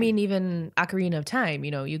 Or, I mean, even Ocarina of Time, you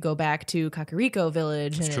know, you go back to Kakariko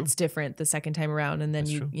Village and it's different the second time around. And then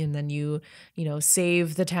you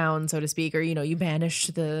save the town, so to speak, or, you know, you banish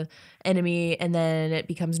the enemy and then it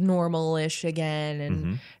becomes normal-ish again.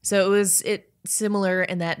 And so it similar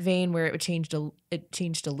in that vein where it changed a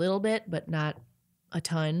little bit, but not a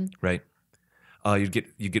ton. Right. You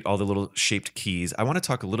get all the little shaped keys. I want to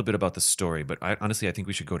talk a little bit about the story, but honestly, I think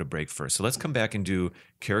we should go to break first. So let's come back and do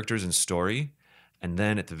characters and story. And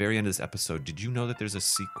then at the very end of this episode, did you know that there's a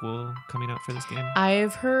sequel coming out for this game?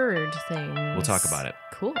 I've heard things. We'll talk about it.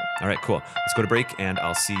 Cool. All right, cool. Let's go to break, and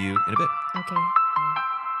I'll see you in a bit. Okay.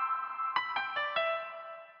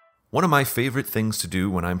 One of my favorite things to do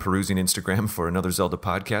when I'm perusing Instagram for another Zelda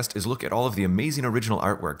podcast is look at all of the amazing original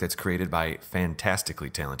artwork that's created by fantastically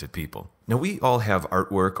talented people. Now, we all have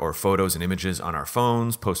artwork or photos and images on our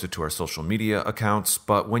phones, posted to our social media accounts,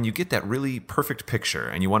 but when you get that really perfect picture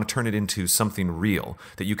and you want to turn it into something real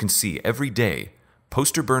that you can see every day,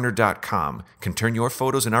 posterburner.com can turn your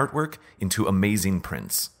photos and artwork into amazing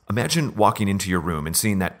prints. Imagine walking into your room and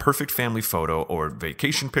seeing that perfect family photo or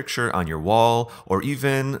vacation picture on your wall, or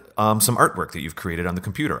even some artwork that you've created on the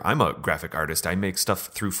computer. I'm a graphic artist. I make stuff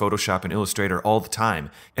through Photoshop and Illustrator all the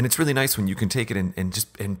time. And it's really nice when you can take it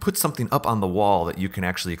and put something up on the wall that you can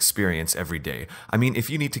actually experience every day. I mean, if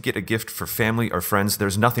you need to get a gift for family or friends,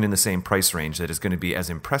 there's nothing in the same price range that is going to be as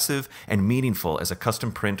impressive and meaningful as a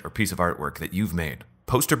custom print or piece of artwork that you've made.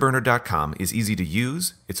 Posterburner.com is easy to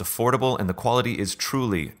use, it's affordable, and the quality is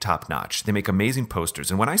truly top-notch. They make amazing posters.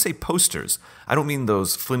 And when I say posters, I don't mean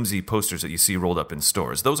those flimsy posters that you see rolled up in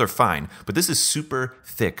stores. Those are fine, but this is super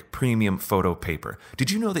thick, premium photo paper.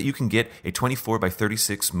 Did you know that you can get a 24 by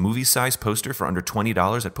 36 movie-size poster for under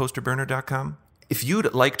 $20 at posterburner.com? If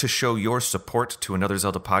you'd like to show your support to Another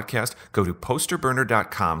Zelda podcast, go to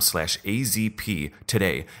posterburner.com/AZP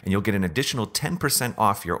today, and you'll get an additional 10%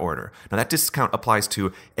 off your order. Now, that discount applies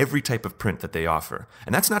to every type of print that they offer.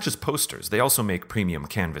 And that's not just posters. They also make premium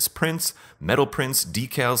canvas prints, metal prints,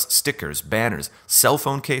 decals, stickers, banners, cell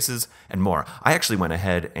phone cases, and more. I actually went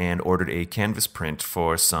ahead and ordered a canvas print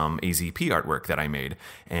for some AZP artwork that I made.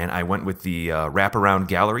 And I went with the wraparound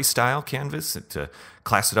gallery style canvas to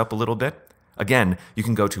class it up a little bit. Again, you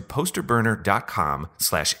can go to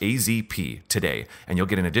posterburner.com/AZP today, and you'll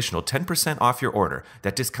get an additional 10% off your order.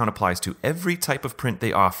 That discount applies to every type of print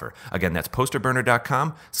they offer. Again, that's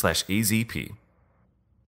posterburner.com/AZP.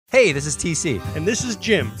 Hey, this is TC. And this is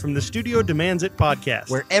Jim from the Studio Demands It podcast.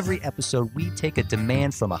 Where every episode we take a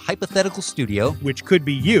demand from a hypothetical studio, which could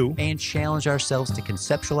be you, and challenge ourselves to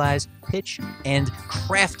conceptualize, pitch, and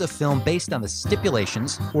craft a film based on the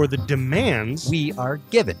stipulations or the demands we are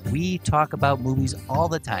given. We talk about movies all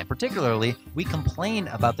the time. Particularly, we complain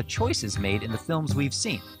about the choices made in the films we've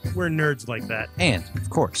seen. We're nerds like that. And, of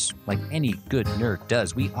course, like any good nerd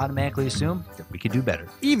does, we automatically assume that we could do better.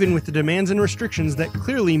 Even with the demands and restrictions that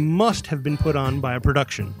clearly must have been put on by a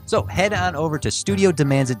production. So head on over to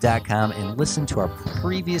studiodemandsit.com and listen to our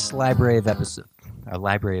previous library of episodes. Our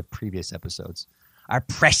library of previous episodes. Our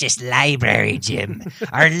precious library, Jim.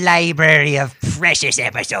 Our library of precious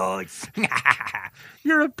episodes.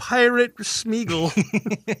 You're a pirate, Smeagol.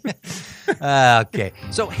 Okay.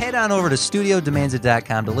 So head on over to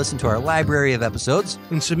studiodemandsit.com to listen to our library of episodes.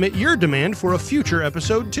 And submit your demand for a future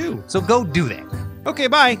episode, too. So go do that. Okay,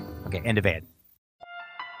 bye. Okay, end of ad.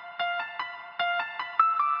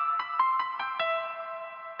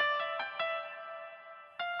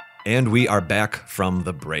 And we are back from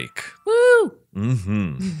the break. Woo!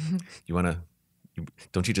 Mm-hmm.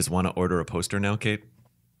 Don't you just want to order a poster now, Kate?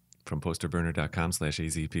 From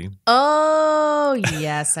posterburner.com/AZP? Oh, Oh,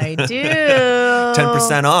 yes, I do.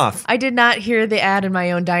 10% off. I did not hear the ad in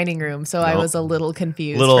my own dining room, so I Nope. was a little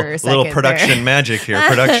confused Little for a second. little production there. magic here.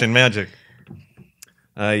 Production magic.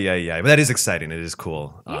 Yeah. But that is exciting. It is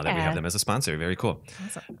cool that we Yeah. have them as a sponsor. Very cool.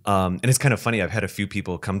 Awesome. And it's kind of funny. I've had a few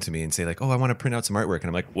people come to me and say like, "Oh, I want to print out some artwork," and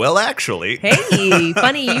I'm like, "Well, actually." Hey,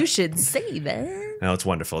 funny you should say that. No, it's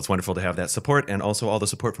wonderful. It's wonderful to have that support and also all the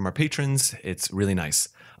support from our patrons. It's really nice.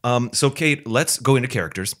 So, Kate, let's go into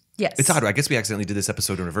characters. Yes. It's odd. I guess we accidentally did this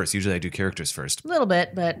episode in reverse. Usually I do characters first. A little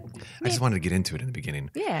bit, but I just wanted to get into it in the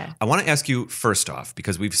beginning. yeah. I want to ask you first off,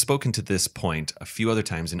 because we've spoken to this point a few other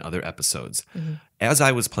times in other episodes. Mm-hmm. As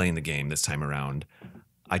I was playing the game this time around,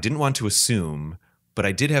 I didn't want to assume, but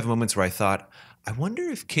I did have moments where I thought, I wonder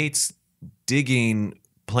if Kate's digging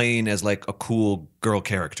playing as like a cool girl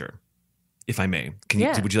character, if I may.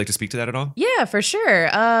 Yeah. Would you like to speak to that at all? Yeah, for sure.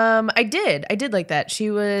 I did like that.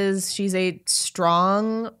 She's a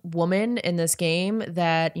strong woman in this game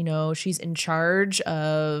that, she's in charge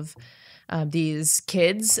of these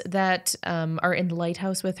kids that are in the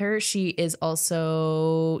lighthouse with her. She is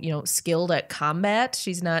also, skilled at combat.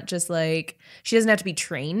 She's not just like, she doesn't have to be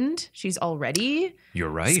trained. She's already You're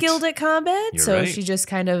right. skilled at combat. You're so right. she just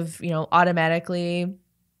kind of, automatically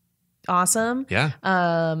awesome. Yeah.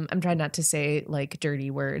 I'm trying not to say like dirty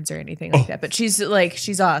words or anything like that, but she's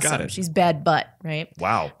awesome. it. She's bad butt, right?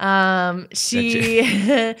 Wow.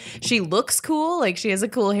 She looks cool. Like she has a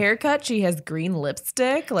cool haircut. She has green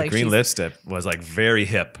lipstick. Like Green lipstick was like very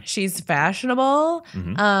hip. she's fashionable.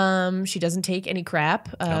 Mm-hmm. She doesn't take any crap.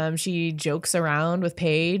 Nope. She jokes around with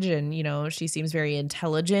Paige, and she seems very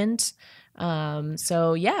intelligent.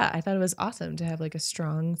 So yeah, I thought it was awesome to have like a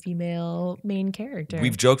strong female main character.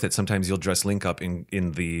 We've joked that sometimes you'll dress Link up in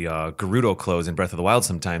the Gerudo clothes in Breath of the Wild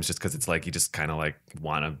sometimes just because it's like you just kind of like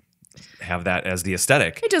want to have that as the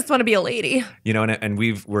aesthetic. I just want to be a lady. And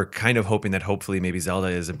we're kind of hoping that hopefully maybe Zelda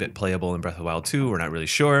is a bit playable in Breath of the Wild 2. We're not really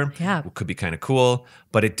sure. Yeah. It could be kind of cool.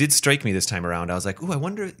 But it did strike me this time around. I was like, ooh, I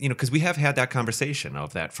wonder, because we have had that conversation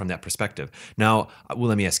of that from that perspective. Now,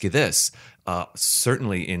 let me ask you this.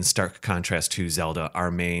 Certainly in stark contrast to Zelda, our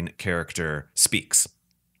main character speaks.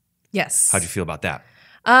 Yes. How'd you feel about that?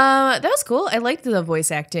 That was cool. I liked the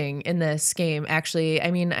voice acting in this game, actually.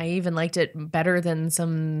 I mean, I even liked it better than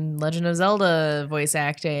some Legend of Zelda voice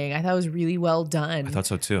acting. I thought it was really well done. I thought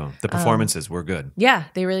so too. The performances were good. Yeah,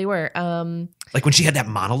 they really were. Like when she had that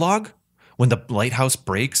monologue when the lighthouse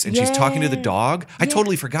breaks and she's talking to the Yeah. dog. I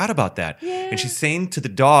totally forgot about that. Yeah. And she's saying to the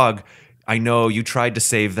dog, I know you tried to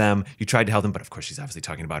save them, you tried to help them, but of course she's obviously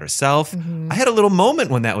talking about herself. I had a little moment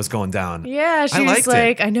when that was going down. Yeah, I she's liked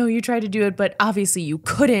like, it. I know you tried to do it, but obviously you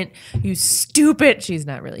couldn't. You stupid. She's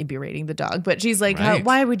not really berating the dog, but she's like, Right.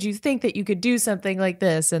 why would you think that you could do something like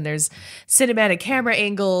this? And there's cinematic camera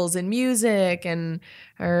angles and music, and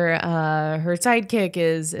her sidekick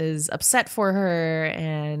is upset for her.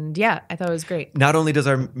 And yeah, I thought it was great. Not only does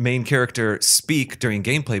our main character speak during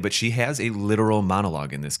gameplay, but she has a literal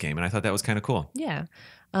monologue in this game, and I thought that was kind of cool. Yeah.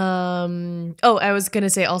 I was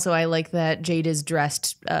gonna say also I like that Jade is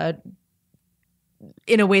dressed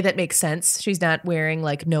in a way that makes sense. She's not wearing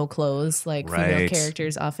like no clothes like female Right.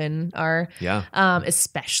 characters often are. Yeah.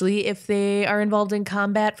 Especially if they are involved in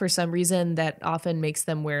combat. For some reason, that often makes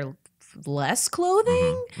them wear less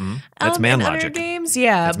clothing. That's man in other logic. games.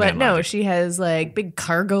 Yeah, That's but man no, logic. she has like big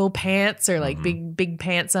cargo pants or like big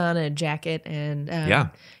pants on and a jacket, and Yeah.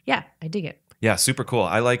 I dig it. Yeah, super cool.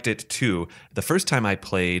 I liked it too. The first time I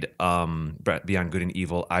played Beyond Good and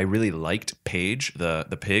Evil, I really liked Paige, the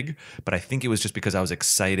pig, but I think it was just because I was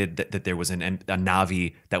excited that there was a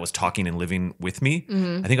Navi that was talking and living with me.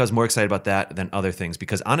 I think I was more excited about that than other things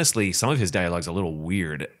because honestly, some of his dialogue's a little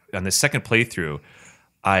weird. On the second playthrough,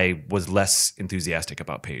 I was less enthusiastic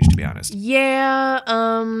about Paige, to be honest. Yeah,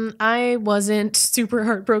 I wasn't super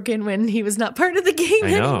heartbroken when he was not part of the game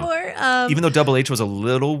I know. anymore. Even though Double H was a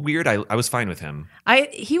little weird, I was fine with him.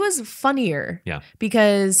 He was funnier. Yeah.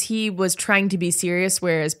 Because he was trying to be serious,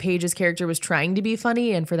 whereas Paige's character was trying to be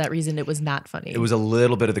funny, and for that reason, it was not funny. It was a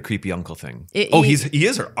little bit of the creepy uncle thing. He He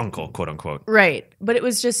is her uncle, quote unquote. right, but it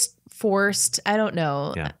was just forced. I don't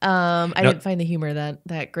know. Yeah. I didn't find the humor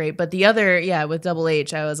that great. But the other, with Double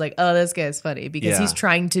H, I was like, oh, this guy's funny because Yeah. he's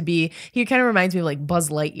trying to be. He kind of reminds me of like Buzz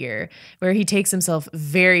Lightyear, where he takes himself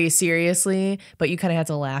very seriously, but you kind of have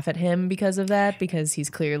to laugh at him because of that, because he's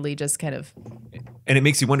clearly just kind of And it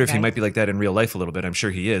makes you wonder if he Right. might be like that in real life a little bit. I'm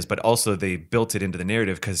sure he is, but also they built it into the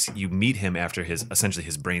narrative because you meet him after essentially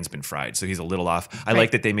his brain's been fried, so he's a little off. I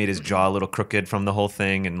like that they made his jaw a little crooked from the whole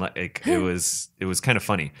thing, and like it was kind of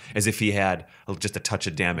funny, as if he had just a touch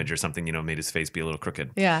of damage or something, made his face be a little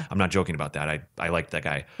crooked. Yeah. I'm not joking about that. I liked that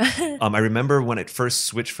guy. I remember when it first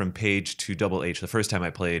switched from Page to Double H. The first time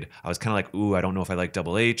I played, I was kind of like, ooh, I don't know if I like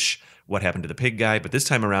Double H. What happened to the pig guy? But this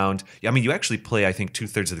time around, you actually play, I think,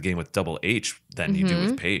 2/3 of the game with Double H than you do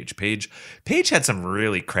with Page. Page had some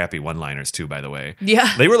really crappy one-liners too, by the way.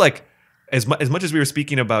 Yeah. They were like, as much as we were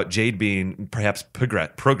speaking about Jade being perhaps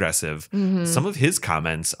progressive, some of his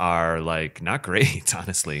comments are like not great,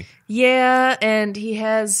 honestly. Yeah, and he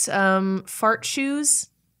has fart shoes.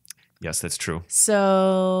 Yes, that's true.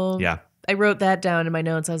 So Yeah. I wrote that down in my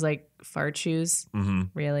notes. I was like, fart shoes? Mm-hmm.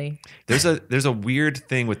 Really? There's a weird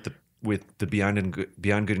thing with the Beyond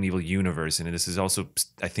Good and Evil universe, and this is also,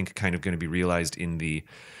 I think, kind of going to be realized in the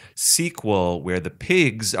sequel, where the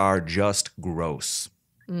pigs are just gross.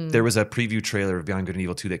 There was a preview trailer of Beyond Good and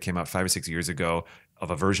Evil 2 that came out 5 or 6 years ago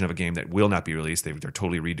of a version of a game that will not be released. They're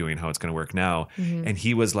totally redoing how it's going to work now. And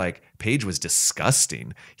he was like, Paige was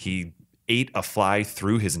disgusting. He ate a fly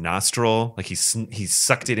through his nostril, like he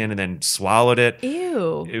sucked it in and then swallowed it.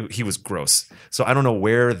 Ew. He was gross. So I don't know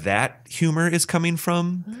where that humor is coming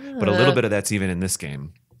from, but a little bit of that's even in this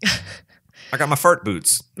game. I got my fart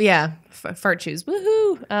boots. Yeah, fart shoes.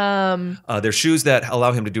 Woohoo. They're shoes that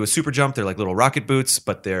allow him to do a super jump. They're like little rocket boots,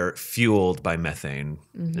 but they're fueled by methane,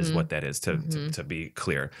 is what that is, to be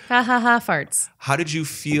clear. Ha ha ha, farts. How did you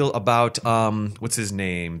feel about, what's his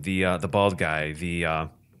name? The bald guy,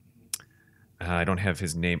 I don't have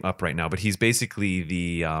his name up right now, but he's basically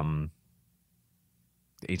the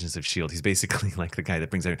Agents of S.H.I.E.L.D. He's basically like the guy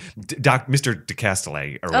that brings Mr.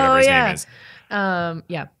 DeCastele or whatever his name is.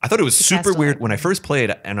 Yeah. I thought it was super DeCastele. weird when I first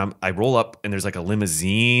played, and I roll up and there's like a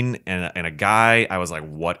limousine and a guy. I was like,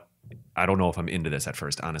 what? I don't know if I'm into this at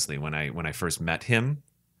first, honestly, when I first met him.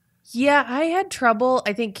 Yeah, I had trouble,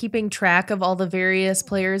 I think, keeping track of all the various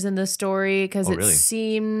players in the story because it really?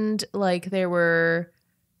 seemed like there were.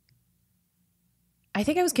 I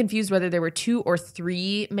think I was confused whether there were 2 or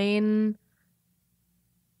 3 main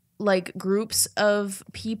like groups of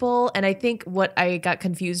people, and I think what I got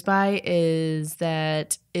confused by is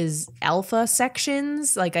alpha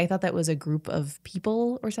sections. Like I thought that was a group of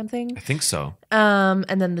people or something. I think so.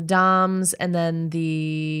 And then the DOMs, and then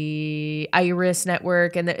the Iris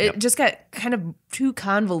network, and it just got kind of too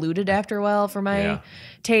convoluted after a while for my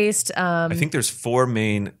taste. I think there's 4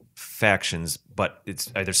 main factions, but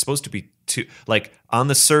there's supposed to be 2. Like on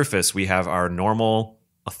the surface, we have our normal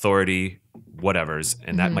authority whatevers,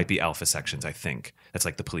 and that might be alpha sections. I think that's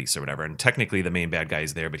like the police or whatever, and technically the main bad guy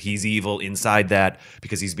is there, but he's evil inside that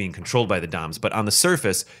because he's being controlled by the DOMs. But on the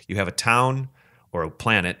surface, you have a town or a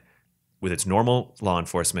planet with its normal law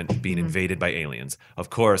enforcement being invaded by aliens.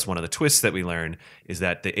 Of course, one of the twists that we learn is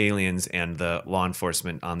that the aliens and the law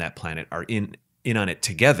enforcement on that planet are in on it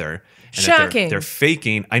together. And Shocking. That they're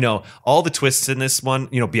faking. I know all the twists in this one,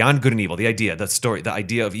 Beyond Good and Evil, the idea, the story, the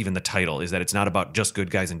idea of even the title is that it's not about just good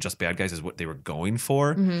guys and just bad guys is what they were going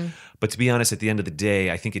for. But to be honest, at the end of the day,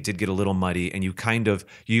 I think it did get a little muddy, and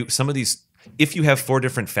some of these, if you have 4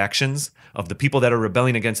 different factions of the people that are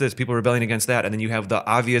rebelling against this, people rebelling against that, and then you have the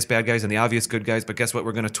obvious bad guys and the obvious good guys, but guess what?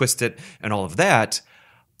 We're going to twist it and all of that.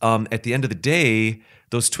 At the end of the day,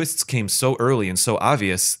 those twists came so early and so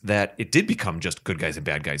obvious that it did become just good guys and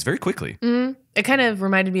bad guys very quickly. It kind of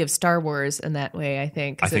reminded me of Star Wars in that way, I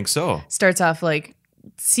think. 'cause I think so. Starts off like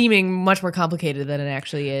seeming much more complicated than it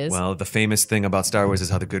actually is. Well, the famous thing about Star Wars is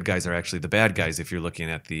how the good guys are actually the bad guys if you're looking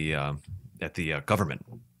at the government.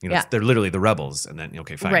 They're literally the rebels, and then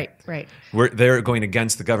okay, fine. Right. They're going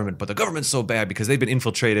against the government, but the government's so bad because they've been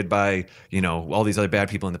infiltrated by all these other bad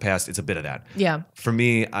people in the past. It's a bit of that. Yeah. For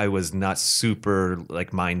me, I was not super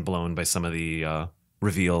like mind blown by some of the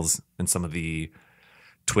reveals and some of the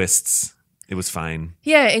twists. It was fine.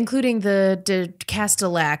 Yeah, including the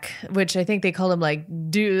Cadillac, which I think they called him like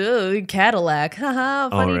Cadillac. Haha,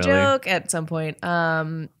 funny really? joke at some point.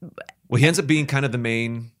 Well, he ends up being kind of the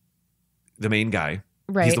main guy.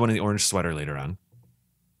 Right. He's the one in the orange sweater later on.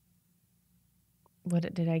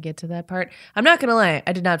 What did I get to that part? I'm not gonna lie,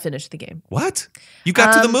 I did not finish the game. What? You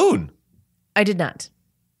got to the moon? I did not.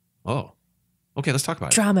 Oh. Okay, let's talk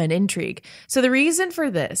about it. Drama and intrigue. So the reason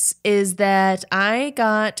for this is that I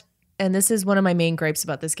got, and this is one of my main gripes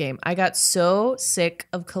about this game, I got so sick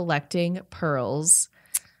of collecting pearls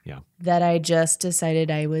that I just decided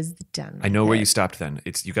I was done. I know with where it. you stopped then.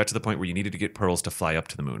 You got to the point where you needed to get pearls to fly up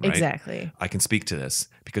to the moon, right? Exactly. I can speak to this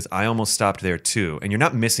because I almost stopped there too. And you're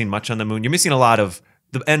not missing much on the moon. You're missing a lot of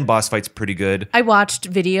The end boss fight's pretty good. I watched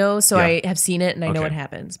video, so Yeah. I have seen it and I know Okay. what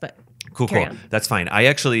happens. But Cool. carry on. That's fine. I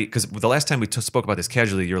actually, because the last time we spoke about this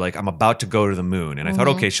casually, you're like, I'm about to go to the moon. And I thought,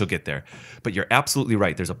 okay, she'll get there. But you're absolutely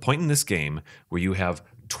right. There's a point in this game where you have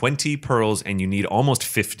 20 pearls and you need almost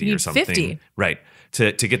 50 You or need something. 50. Right.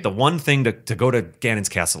 To get the one thing to go to Ganon's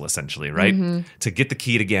castle, essentially, right? To get the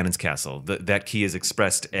key to Ganon's castle. That key is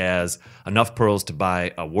expressed as enough pearls to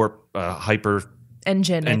buy a warp, hyper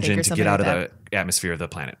Engine, I think, or to something get out like of the atmosphere of the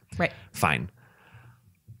planet. Right. Fine.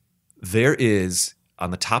 There is,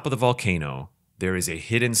 on the top of the volcano, there is a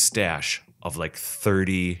hidden stash of like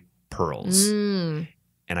 30 pearls. And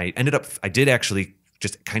I did actually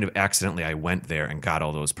just kind of accidentally, I went there and got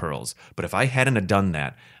all those pearls. But if I hadn't have done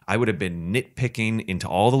that, I would have been nitpicking into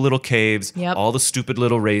all the little caves, Yep. all the stupid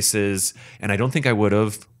little races, and I don't think I would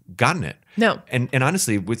have gotten it. No. And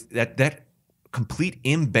honestly, with that complete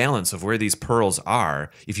imbalance of where these pearls are,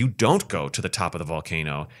 if you don't go to the top of the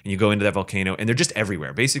volcano and you go into that volcano and they're just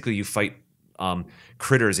everywhere. Basically, you fight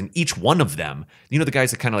critters in each one of them. You know the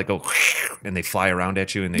guys that kind of like go and they fly around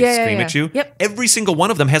at you and they scream at you? Yep. Every single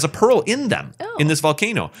one of them has a pearl in them in this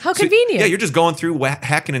volcano. How convenient. Yeah, you're just going through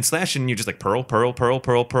hacking and slashing and you're just like pearl, pearl, pearl,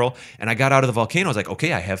 pearl, pearl. And I got out of the volcano. I was like,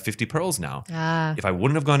 okay, I have 50 pearls now. If I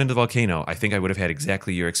wouldn't have gone into the volcano, I think I would have had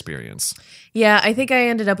exactly your experience. Yeah, I think I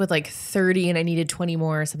ended up with like 30 and I needed 20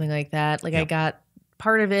 more or something like that. Like I got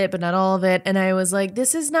part of it, but not all of it. And I was like,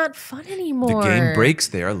 this is not fun anymore. The game breaks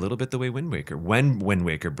there a little bit the way Wind Waker. When Wind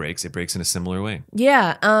Waker breaks, it breaks in a similar way.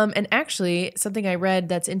 Yeah. And actually, something I read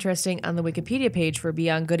that's interesting on the Wikipedia page for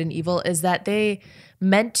Beyond Good and Evil is that they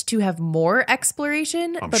meant to have more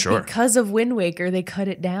exploration, but sure. because of Wind Waker, they cut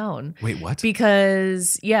it down. Wait, what?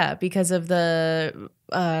 Because of the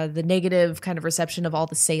negative kind of reception of all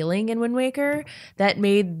the sailing in Wind Waker, that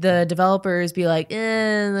made the developers be like,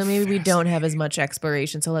 maybe we don't have as much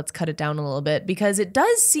exploration, so let's cut it down a little bit, because it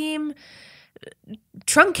does seem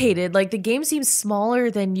truncated. Like the game seems smaller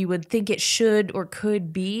than you would think it should or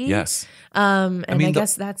could be. Yes. And I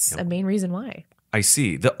guess that's a main reason why. I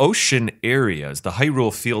see. The ocean areas, the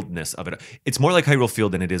Hyrule Fieldness of it, it's more like Hyrule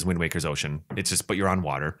Field than it is Wind Waker's ocean. It's just, but you're on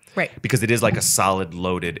water. Right. Because it is like a solid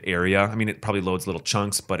loaded area. I mean, it probably loads little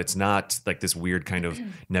chunks, but it's not like this weird kind of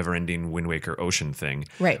never-ending Wind Waker ocean thing.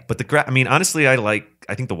 Right. But honestly, I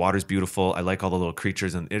think the water's beautiful. I like all the little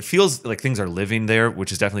creatures, and it feels like things are living there,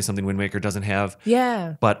 which is definitely something Wind Waker doesn't have.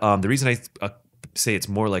 Yeah. But the reason I say it's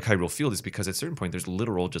more like Hyrule Field is because at a certain point there's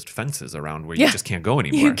literal just fences around where you just can't go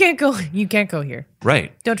anymore. You can't go here.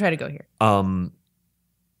 Right. Don't try to go here. And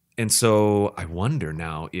so I wonder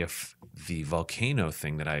now if the volcano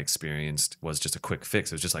thing that I experienced was just a quick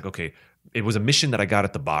fix. It was just like, okay, it was a mission that I got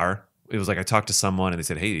at the bar. It was like I talked to someone and they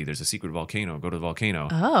said, hey, there's a secret volcano. Go to the volcano.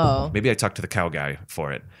 Oh. Maybe I talked to the cow guy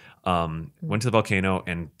for it. Went to the volcano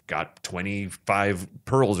and got 25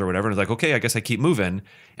 pearls or whatever. And I was like, okay, I guess I keep moving.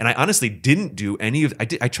 And I honestly didn't do any of. I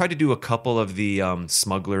tried to do a couple of the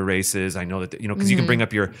smuggler races. I know that because you can bring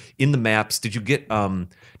up in the maps. Did you get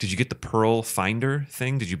the pearl finder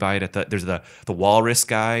thing? Did you buy it at there's the walrus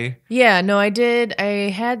guy? Yeah, no, I did. I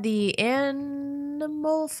had the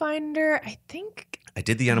animal finder, I think. I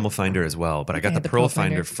did the animal finder as well, but I got the pearl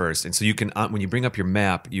finder first. And so you can, when you bring up your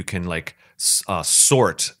map, you can like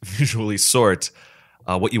visually sort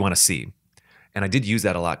what you want to see. And I did use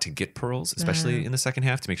that a lot to get pearls, especially in the second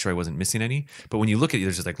half, to make sure I wasn't missing any. But when you look at it,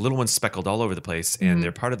 there's just like little ones speckled all over the place, and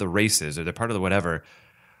they're part of the races or they're part of the whatever.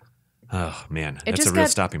 Oh man, that's a real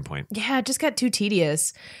stopping point. Yeah, it just got too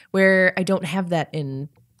tedious where I don't have that in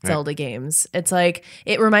Zelda games. It's like,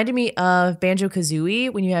 it reminded me of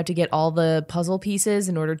Banjo-Kazooie when you have to get all the puzzle pieces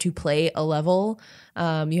in order to play a level.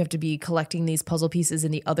 You have to be collecting these puzzle pieces in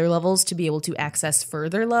the other levels to be able to access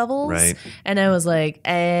further levels. Right. And I was like,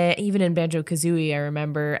 even in Banjo-Kazooie, I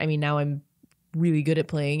remember, I mean, now I'm really good at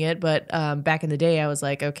playing it, but back in the day, I was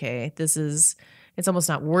like, okay, it's almost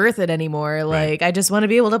not worth it anymore. Like, I just want to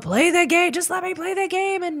be able to play the game. Just let me play the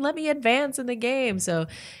game and let me advance in the game. So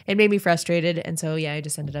it made me frustrated. And so, yeah, I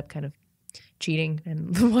just ended up kind of cheating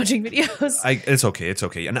and watching videos. It's okay. It's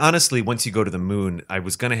okay. And honestly, once you go to the moon, I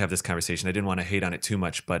was going to have this conversation. I didn't want to hate on it too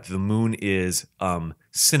much, but the moon is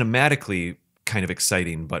cinematically kind of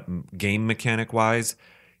exciting, but game mechanic wise,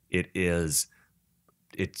 it leaves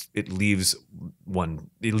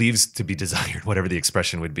to be desired, whatever the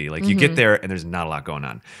expression would be. Like you get there and there's not a lot going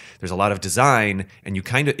on. There's a lot of design and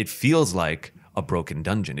it feels like a broken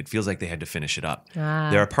dungeon. It feels like they had to finish it up.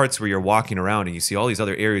 There are parts where you're walking around and you see all these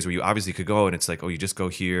other areas where you obviously could go and it's like, oh, you just go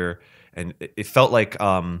here. And it felt like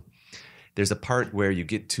there's a part where you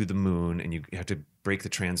get to the moon and you have to break the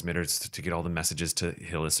transmitters to get all the messages to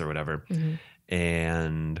Hillis or whatever.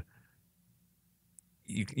 And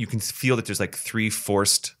you can feel that there's like 3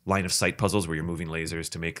 forced line of sight puzzles where you're moving lasers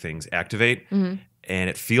to make things activate. And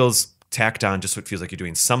it feels tacked on just so it feels like you're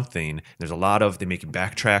doing something. There's a lot of, they make you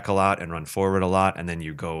backtrack a lot and run forward a lot, and then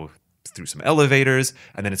you go through some elevators,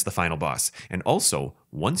 and then it's the final boss. And also,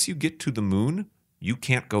 once you get to the moon, you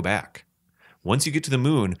can't go back. Once you get to the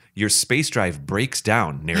moon, your space drive breaks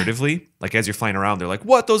down narratively. Like as you're flying around, they're like,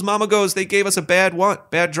 what? Those mamagos, they gave us a bad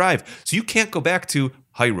drive. So you can't go back to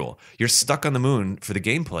Hyrule. You're stuck on the moon for the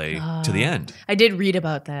gameplay to the end. I did read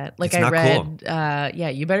about that. Like It's I not read,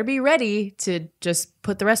 cool. you better be ready to just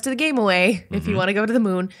put the rest of the game away if you want to go to the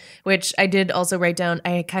moon, which I did also write down.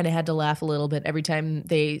 I kind of had to laugh a little bit every time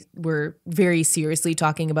they were very seriously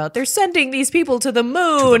talking about they're sending these people to the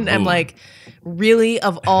moon. I'm like, really?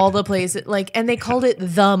 Of all the places, like, and they called it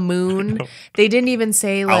the moon. They didn't even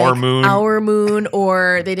say like our moon,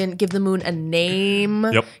 or they didn't give the moon a name.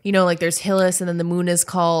 Yep. You know, like there's Hillis and then the moon is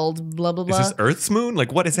called blah, blah, blah. Is this Earth's moon?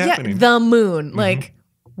 Like what is happening? Yeah, the moon. Like,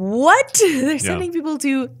 what? They're sending people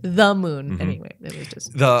to the moon. Anyway, it was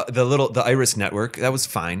just the Iris network, that was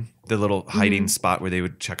fine. The little hiding spot where they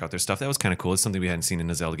would check out their stuff, that was kind of cool. It's something we hadn't seen in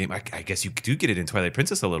a Zelda game. I guess you do get it in Twilight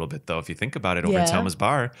Princess a little bit, though, if you think about it, over in Selma's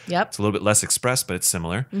Bar. Yep. It's a little bit less expressed, but it's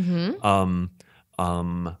similar.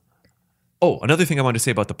 Oh, another thing I wanted to say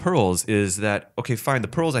about the pearls is that, okay, fine, the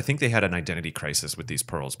pearls, I think they had an identity crisis with these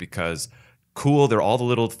pearls because, cool, they're all the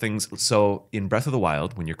little things. So in Breath of the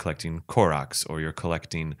Wild, when you're collecting Koroks or you're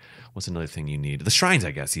collecting, what's another thing you need? The shrines, I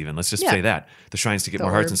guess, even. Let's just say that. The shrines to get more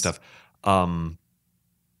hearts and stuff.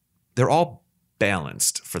 They're all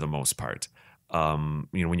balanced for the most part. When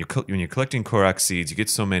you're collecting Korok seeds, you get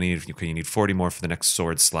so many. You need 40 more for the next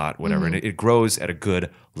sword slot, whatever, and it grows at a good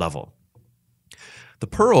level. The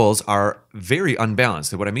pearls are very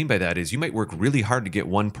unbalanced. And what I mean by that is you might work really hard to get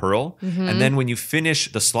one pearl, and then when you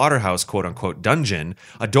finish the slaughterhouse, quote unquote, dungeon,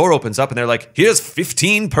 a door opens up and they're like, here's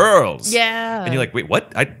 15 pearls. Yeah. And you're like, wait,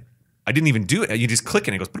 what? I didn't even do it. You just click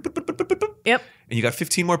and it goes, boop, boop, boop, boop, boop, boop. Yep. And you got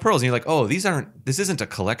 15 more pearls. And you're like, oh, this isn't a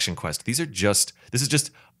collection quest. This is just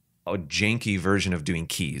a janky version of doing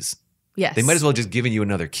keys. Yes. They might as well just given you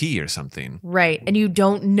another key or something. Right. And you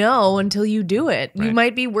don't know until you do it. You Right.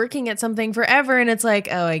 might be working at something forever and it's like,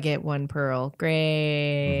 oh, I get one pearl.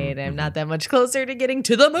 Great. I'm not that much closer to getting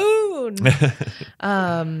to the moon.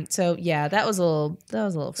 So yeah, that was a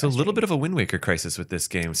little So a little bit of a Wind Waker crisis with this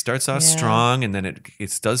game. It starts off strong and then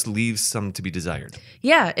it does leave some to be desired.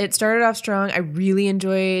 Yeah, it started off strong. I really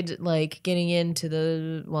enjoyed like getting into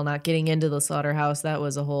not getting into the slaughterhouse. That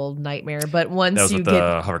was a whole nightmare. But once That was you with get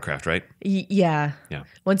the hovercraft, right? Yeah.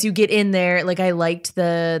 Once you get in there, like I liked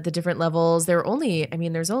the different levels. There were only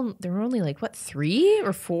like what, 3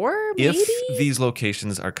 or 4 maybe? If these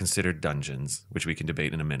locations are considered dungeons, which we can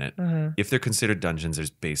debate in a minute, if they're considered dungeons, there's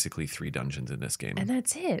basically 3 dungeons in this game. And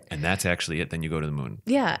that's it. And that's actually it. Then you go to the moon.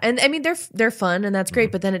 Yeah. And I mean they're fun and that's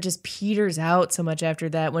great, but then it just peters out so much after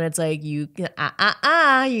that when it's like you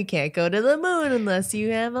can't go to the moon unless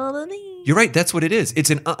you have all the things. You're right. That's what it is.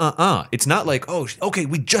 It's an It's not like, oh, okay,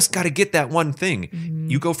 we just got to get that one thing.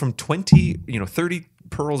 You go from 30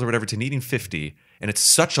 pearls or whatever to needing 50, and it's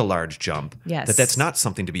such a large jump that's not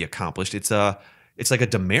something to be accomplished. It's like a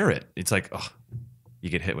demerit. It's like, oh,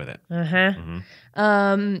 you get hit with it.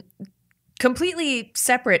 Completely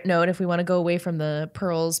separate note, if we want to go away from the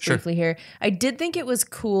pearls briefly here, I did think it was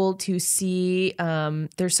cool to see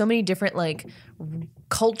there's so many different like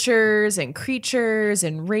cultures and creatures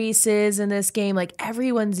and races in this game. Like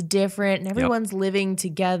everyone's different and everyone's living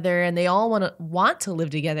together and they all want to live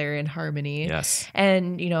together in harmony. Yes.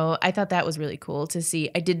 And I thought that was really cool to see.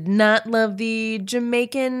 I did not love the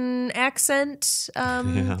Jamaican accent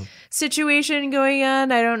situation going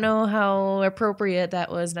on. I don't know how appropriate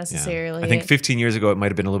that was necessarily. I think 15 years ago it might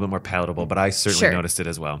have been a little bit more palatable, but I certainly noticed it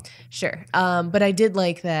as well. Sure. But I did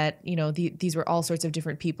like that, these were all sorts of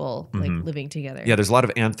different people like living together. Yeah, there's a lot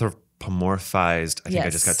of anthropomorphized, I think I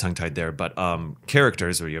just got tongue-tied there, but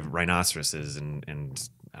characters where you have rhinoceroses and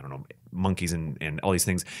I don't know, monkeys and all these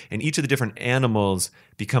things. And each of the different animals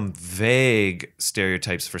become vague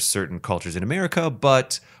stereotypes for certain cultures in America,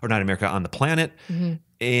 or not America, on the planet.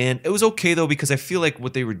 And it was okay though, because I feel like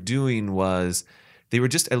what they were doing was they were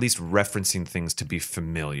just at least referencing things to be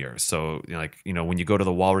familiar. So, when you go to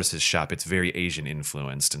the walrus's shop, it's very Asian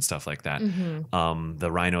influenced and stuff like that. The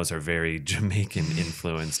rhinos are very Jamaican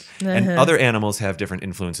influenced, and other animals have different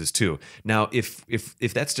influences too. Now, if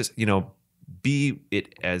that's just be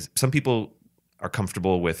it as some people are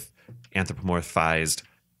comfortable with anthropomorphized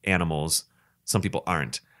animals, some people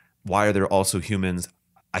aren't. Why are there also humans?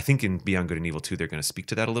 I think in Beyond Good and Evil 2, they're going to speak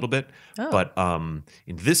to that a little bit. Oh. But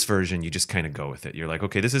in this version, you just kind of go with it. You're like,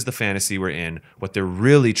 okay, this is the fantasy we're in. What they're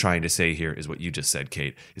really trying to say here is what you just said,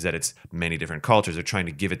 Kate, is that it's many different cultures. They're trying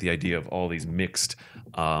to give it the idea of all these mixed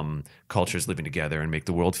cultures living together and make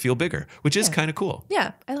the world feel bigger, which is kind of cool.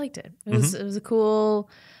 Yeah, I liked it. It was a cool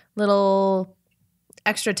little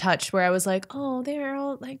extra touch where I was like, oh, they're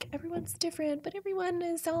all like, everyone's different, but everyone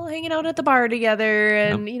is all hanging out at the bar together,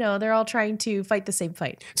 and they're all trying to fight the same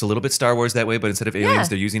fight. It's a little bit Star Wars that way, but instead of aliens,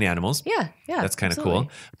 they're using animals. Yeah, That's kind of absolutely.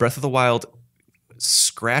 cool. Breath of the Wild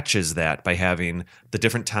scratches that by having the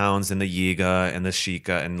different towns and the Yiga and the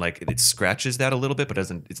Sheikah, and like it scratches that a little bit, but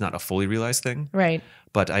it's not a fully realized thing. Right.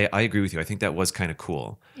 But I agree with you. I think that was kind of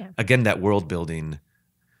cool. Yeah. Again, that world building,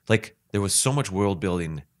 like there was so much world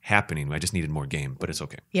building happening. I just needed more game, but it's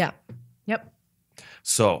okay. Yeah. Yep.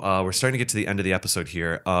 So we're starting to get to the end of the episode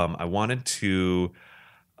here. I wanted to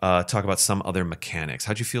talk about some other mechanics.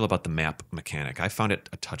 How'd you feel about the map mechanic? I found it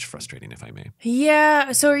a touch frustrating, if I may.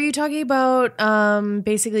 Yeah. So are you talking about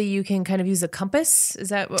basically you can kind of use a compass? Is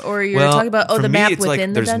that, or you're talking about for the me, map it's within like,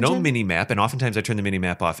 the there's dungeon? no mini map, and oftentimes I turn the mini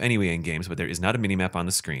map off anyway in games, but there is not a mini map on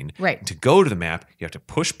the screen. Right. To go to the map, you have to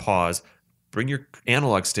push pause, bring your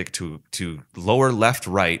analog stick to lower left,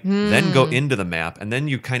 right, then go into the map, and then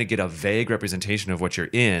you kind of get a vague representation of what you're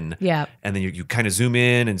in. Yeah. And then you kind of zoom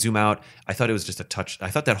in and zoom out. I thought it was just a touch. I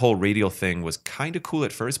thought that whole radial thing was kind of cool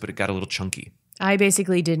at first, but it got a little chunky. I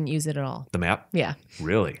basically didn't use it at all. The map? Yeah.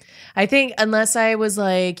 Really? I think unless I was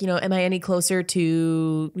like, am I any closer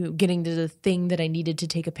to getting to the thing that I needed to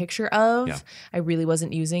take a picture of, Yeah. I really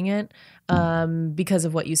wasn't using it because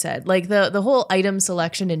of what you said. Like the whole item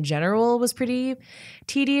selection in general was pretty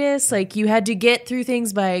tedious. Like you had to get through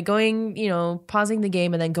things by going, pausing the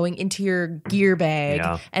game and then going into your gear bag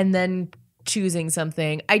Yeah. and then choosing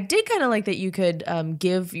something. I did kind of like that you could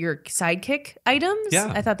give your sidekick items.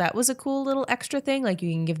 Yeah. I thought that was a cool little extra thing. Like you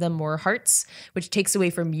can give them more hearts, which takes away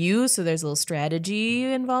from you. So there's a little strategy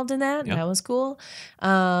involved in that. Yep. That was cool.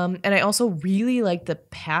 And I also really like the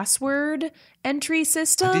password entry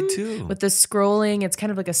system. I did too. With the scrolling, it's kind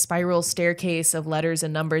of like a spiral staircase of letters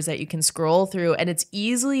and numbers that you can scroll through, and it's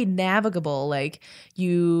easily navigable. Like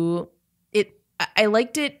I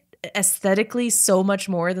liked it aesthetically so much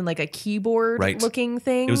more than like a keyboard looking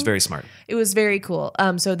thing. It was very smart. It was very cool.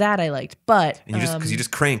 So that I liked, but And you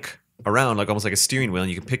just crank around like almost like a steering wheel, and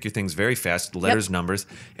you can pick your things very fast, letters, numbers,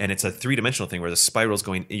 and it's a 3-dimensional thing where the spiral's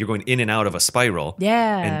you're going in and out of a spiral.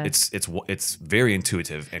 Yeah. And it's very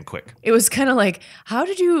intuitive and quick. it was kind of like, how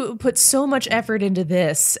did you put so much effort into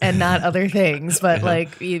this and not other things? But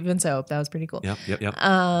like even so, that was pretty cool. Yep.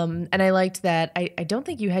 And I liked that. I don't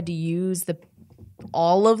think you had to use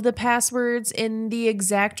all of the passwords in the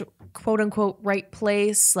exact quote unquote right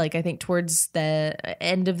place. Like I think towards the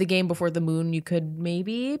end of the game before the moon, you could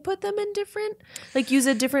maybe put them in different, like use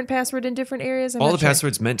a different password in different areas. All the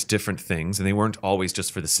passwords meant different things, and they weren't always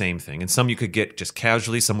just for the same thing. And some you could get just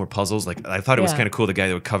casually, some were puzzles. Like I thought it was kind of cool, the guy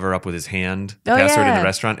that would cover up with his hand the password in the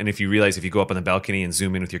restaurant. And if you realize if you go up on the balcony and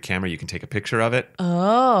zoom in with your camera, you can take a picture of it.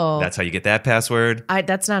 Oh. That's how you get that password.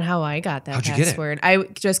 That's not how I got that How'd you get it? password. I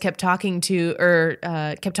just kept talking to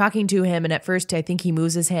him, and at first I think he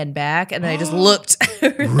moves his hand back, and then I just looked.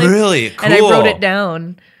 Really? Cool. And I wrote it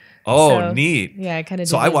down. Oh, So, neat. yeah, I kinda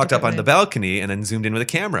So did I it walked up on differently. the balcony and then zoomed in with a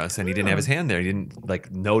camera, and he didn't have his hand there. He didn't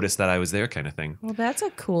like notice that I was there, kind of thing. Well, that's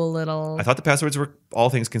a cool little. I thought the passwords were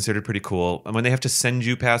all things considered pretty cool. And when they have to send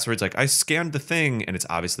you passwords, like I scanned the thing, and it's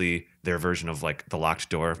obviously their version of like the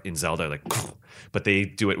locked door in Zelda, like, but they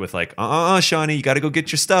do it with like, Shawnee, you got to go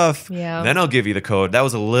get your stuff. Yeah. Then I'll give you the code. That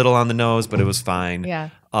was a little on the nose, but it was fine. Yeah.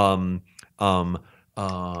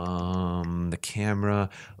 The camera,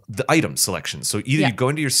 the item selection. So either you go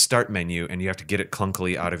into your start menu and you have to get it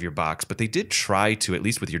clunkily out of your box, but they did try to, at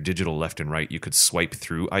least with your digital left and right, you could swipe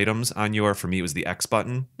through items on for me, it was the X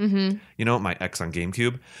button, my X on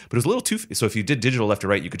GameCube, but it was a little too, so if you did digital left or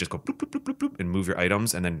right, you could just go bloop, bloop, bloop, bloop, bloop, and move your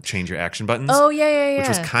items and then change your action buttons. Oh, yeah. Which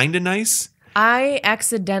was kind of nice. I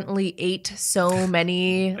accidentally ate so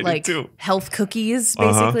many like too. health cookies,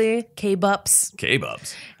 basically K-Bups.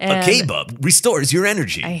 K-Bubs. A And- K-Bub restores your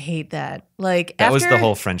energy. I hate that. Like that was after- the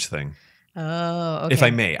whole French thing. Oh, okay. If I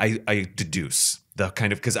may, I deduce the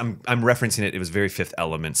kind of, because I'm referencing it. It was very Fifth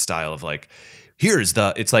Element style of like,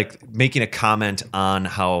 it's like making a comment on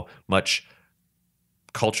how much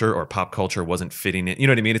culture or pop culture wasn't fitting in. You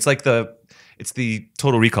know what I mean? It's like It's the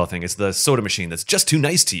Total Recall thing. It's the soda machine that's just too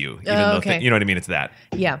nice to you. Even though okay. you know what I mean? It's that.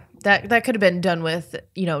 Yeah, that could have been done with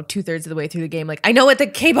 2/3 of the way through the game. Like, I know what the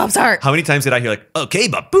K-bubs are. How many times did I hear like, okay,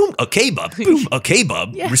 bub, boom, okay, bub, boom, okay,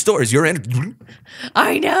 bub, restores your energy.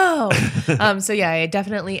 I know. So yeah, I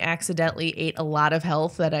definitely accidentally ate a lot of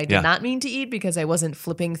health that I did not mean to eat because I wasn't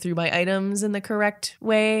flipping through my items in the correct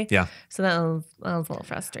way. Yeah. So that was a little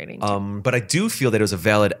frustrating. Too. But I do feel that it was a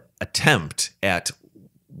valid attempt at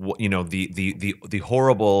the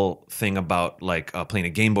horrible thing about like playing a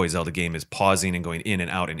Game Boy Zelda game is pausing and going in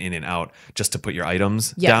and out just to put your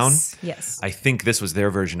items down. Yes. I think this was their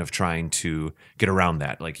version of trying to get around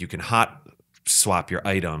that. Like you can hot swap your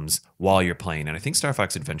items while you're playing, and I think Star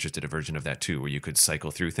Fox Adventures did a version of that too, where you could cycle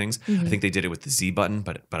through things. I think they did it with the Z button,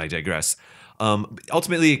 but I digress.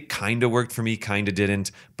 Ultimately, it kind of worked for me, kind of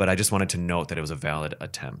didn't. But I just wanted to note that it was a valid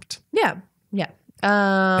attempt. Yeah.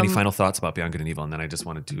 Any final thoughts about Beyond Good and Evil? And then I just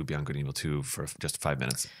want to do Beyond Good and Evil 2 for just 5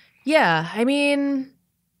 minutes. Yeah, I mean,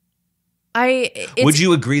 would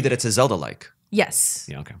you agree that it's a Zelda-like? Yes.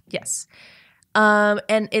 Yeah, okay. Yes.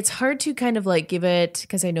 And it's hard to kind of like give it,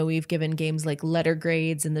 because I know we've given games like letter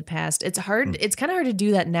grades in the past. It's hard. It's kind of hard to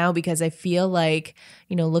do that now because I feel like,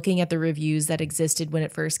 looking at the reviews that existed when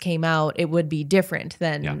it first came out, it would be different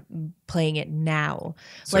than playing it now.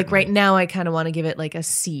 Certainly. Like right now, I kind of want to give it like a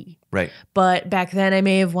C. Right. But back then I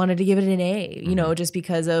may have wanted to give it an A, just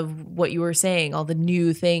because of what you were saying, all the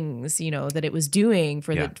new things, that it was doing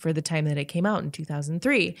for the time that it came out in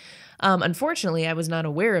 2003. Unfortunately, I was not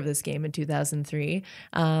aware of this game in 2003.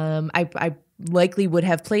 I likely would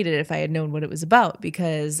have played it if I had known what it was about,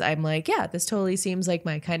 because I'm like, yeah, this totally seems like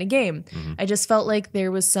my kind of game. I just felt like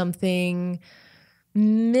there was something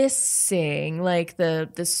missing. Like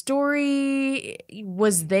the story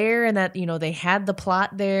was there, and that they had the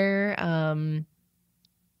plot there.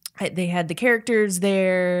 They had the characters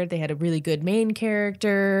there. They had a really good main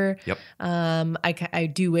character. Yep.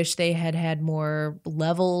 I do wish they had more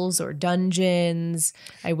levels or dungeons.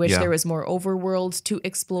 I wish there was more overworld to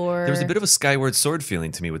explore. There was a bit of a Skyward Sword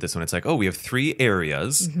feeling to me with this one. It's like, oh, we have 3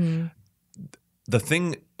 areas. The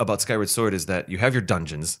thing about Skyward Sword is that you have your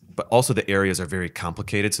dungeons, but also the areas are very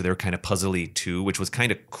complicated, so they're kind of puzzly too, which was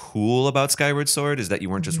kind of cool about Skyward Sword, is that you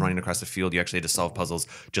weren't just running across the field, you actually had to solve puzzles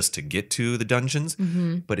just to get to the dungeons.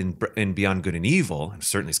 But in Beyond Good and Evil, and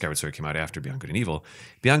certainly Skyward Sword came out after Beyond Good and Evil,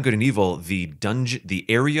 the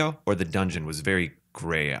area or the dungeon was very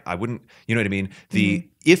gray. I wouldn't, you know what I mean?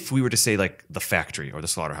 If we were to say like the factory or the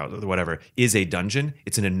slaughterhouse or whatever is a dungeon,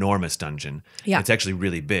 it's an enormous dungeon. Yeah. It's actually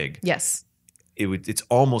really big. Yes. It's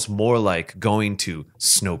almost more like going to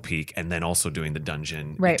Snow Peak and then also doing the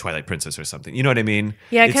dungeon in Twilight Princess or something. You know what I mean?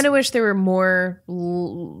 Yeah, I kind of wish there were more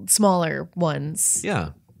smaller ones.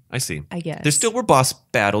 Yeah, I see. I guess. There still were boss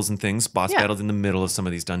battles and things, battles in the middle of some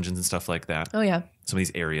of these dungeons and stuff like that. Oh, yeah. Some of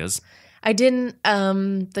these areas. I didn't,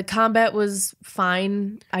 the combat was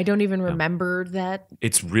fine. I don't even remember that.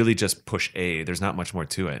 It's really just push A. There's not much more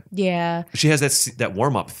to it. Yeah. She has that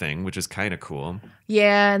warm-up thing, which is kind of cool.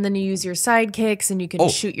 Yeah, and then you use your sidekicks and you can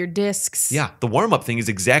shoot your discs. Yeah, the warm-up thing is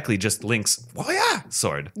exactly just Link's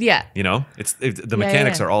sword. Yeah. The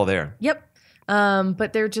mechanics are all there. Yep.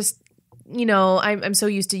 But they're just, I'm so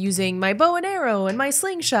used to using my bow and arrow and my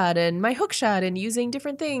slingshot and my hook shot and using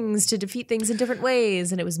different things to defeat things in different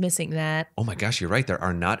ways, and it was missing that. Oh my gosh, you're right. There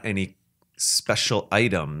are not any special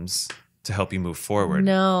items to help you move forward.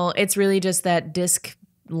 No, it's really just that disc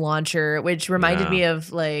launcher, which reminded me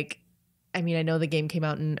of like, I mean, I know the game came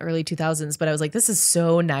out in early 2000s, but I was like, this is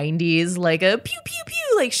so 90s, like a pew, pew,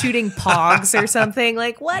 pew, like shooting pogs or something.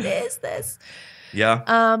 Like, what is this?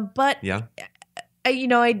 Yeah. But yeah.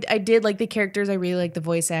 I did like the characters. I really like the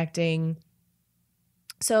voice acting.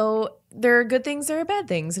 So there are good things, there are bad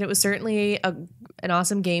things. And it was certainly an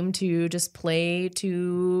awesome game to just play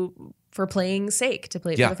for playing sake, to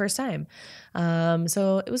play it for the first time.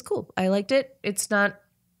 So it was cool. I liked it. It's not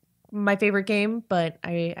my favorite game, but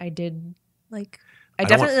I did like, I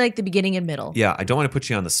definitely like the beginning and middle. Yeah, I don't want to put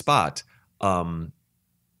you on the spot. But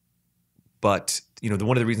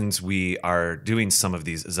one of the reasons we are doing some of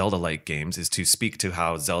these Zelda-like games is to speak to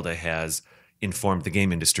how Zelda has informed the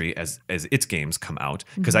game industry as its games come out.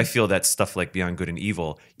 Because I feel that stuff like Beyond Good and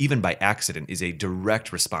Evil, even by accident, is a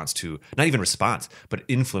direct response to, not even response, but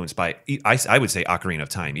influenced by, I would say, Ocarina of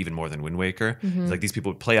Time, even more than Wind Waker. It's like these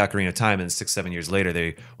people would play Ocarina of Time, and 6-7 years later,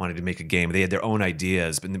 they wanted to make a game. They had their own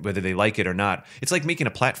ideas, but whether they like it or not, it's like making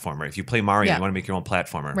a platformer. If you play Mario, you want to make your own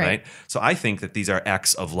platformer, right? So I think that these are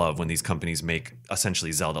acts of love when these companies make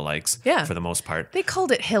essentially Zelda-likes for the most part. They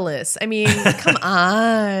called it Hillis. I mean, come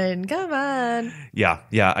on.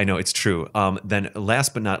 Yeah, I know, it's true. Then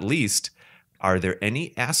last but not least, are there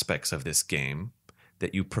any aspects of this game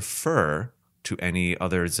that you prefer to any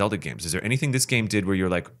other Zelda games? Is there anything this game did where you're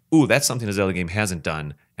like, ooh, that's something a Zelda game hasn't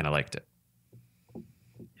done, and I liked it?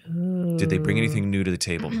 Did they bring anything new to the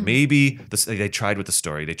table? Maybe they tried with the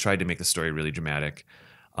story. They tried to make the story really dramatic.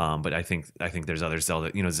 But I think there's other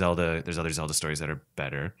Zelda, there's other Zelda stories that are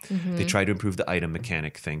better. They tried to improve the item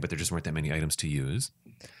mechanic thing, but there just weren't that many items to use.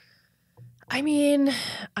 I mean,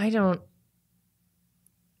 I don't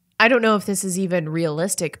know if this is even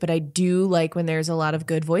realistic, but I do like when there's a lot of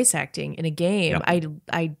good voice acting in a game. Yep.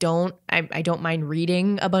 I don't mind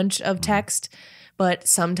reading a bunch of text, but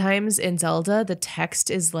sometimes in Zelda the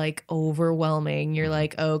text is like overwhelming. You're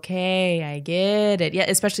like, okay, I get it. Yeah,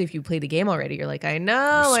 especially if you play the game already. You're like, I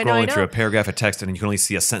know. You're scrolling through a paragraph of text and you can only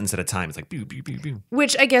see a sentence at a time. It's like, pew, pew, pew, pew.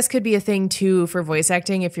 Which I guess could be a thing too for voice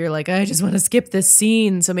acting if you're like, I just want to skip this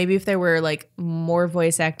scene. So maybe if there were like more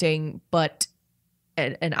voice acting, but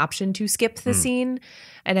an option to skip the scene.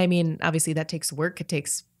 And I mean, obviously that takes work. It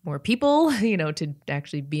takes more people, to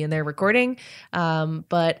actually be in there recording.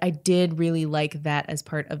 But I did really like that as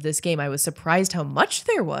part of this game. I was surprised how much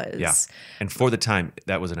there was. Yeah. And for the time,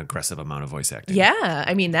 that was an aggressive amount of voice acting. Yeah.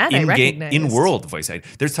 I mean, that I recognize. In-world voice acting.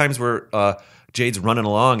 There's times where Jade's running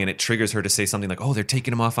along and it triggers her to say something like, oh, they're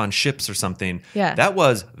taking him off on ships or something. Yeah. That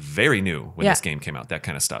was very new when this game came out, that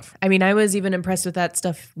kind of stuff. I mean, I was even impressed with that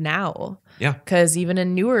stuff now. Yeah. Because even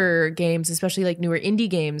in newer games, especially like newer indie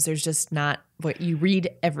games, there's just not what you read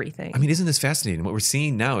everything. I mean, isn't this fascinating? What we're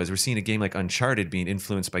seeing now is we're seeing a game like Uncharted being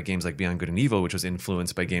influenced by games like Beyond Good and Evil, which was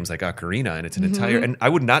influenced by games like Ocarina, and it's an entire. And I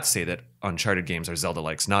would not say that Uncharted games are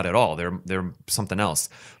Zelda-likes, not at all. They're something else.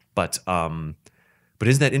 But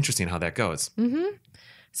isn't that interesting how that goes? Mm-hmm.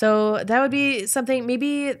 So that would be something.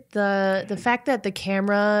 Maybe the fact that the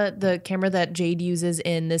camera that Jade uses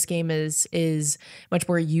in this game is much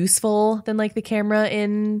more useful than like the camera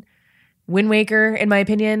in Wind Waker, in my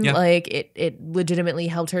opinion. Yeah. Like it legitimately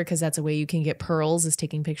helped her because that's a way you can get pearls, is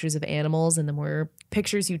taking pictures of animals, and the more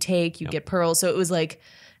pictures you take, you get pearls. So it was like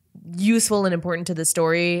useful and important to the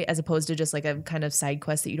story as opposed to just like a kind of side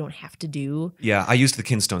quest that you don't have to do. Yeah, I used the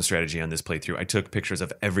Kinstone strategy on this playthrough. I took pictures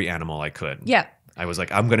of every animal I could. Yeah. I was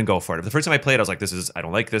like, I'm going to go for it. The first time I played, I was like, I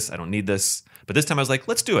don't like this. I don't need this. But this time I was like,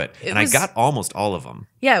 let's do it. I got almost all of them.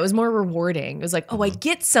 Yeah, it was more rewarding. It was like, oh, I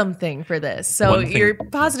get something for this. So you're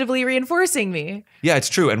positively reinforcing me. Yeah, it's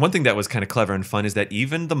true. And one thing that was kind of clever and fun is that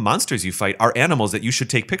even the monsters you fight are animals that you should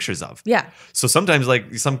take pictures of. Yeah. So sometimes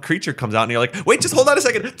like some creature comes out and you're like, wait, just hold on a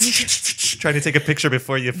second. Trying to take a picture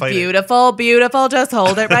before you fight Beautiful, beautiful. Just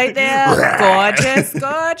hold it right there. Gorgeous,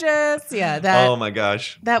 gorgeous. Yeah. Oh my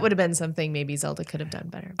gosh. That would have been something maybe Zelda could have done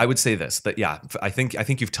better. I would say this, that yeah, I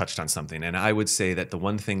think you've touched on something. And I would say that the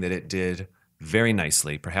one thing that it did very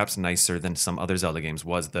nicely, perhaps nicer than some other Zelda games,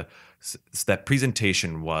 was that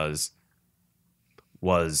presentation was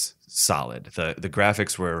solid. The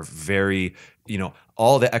graphics were very,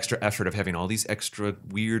 all the extra effort of having all these extra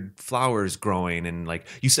weird flowers growing, and like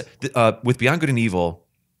you said, with Beyond Good and Evil,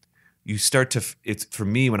 you start to, it's for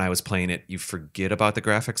me when I was playing it, you forget about the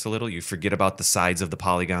graphics a little. You forget about the sides of the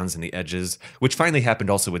polygons and the edges, which finally happened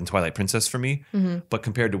also with Twilight Princess for me. Mm-hmm. But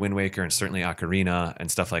compared to Wind Waker and certainly Ocarina and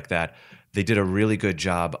stuff like that, they did a really good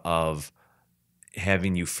job of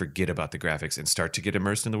having you forget about the graphics and start to get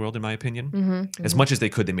immersed in the world, in my opinion. Mm-hmm, mm-hmm. As much as they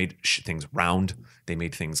could, they made things round. They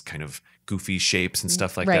made things kind of goofy shapes and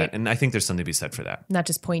stuff like that. And I think there's something to be said for that. Not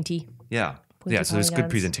just pointy. Yeah. Yeah, so there's good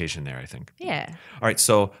presentation there, I think. Yeah. All right,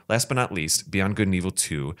 so last but not least, Beyond Good and Evil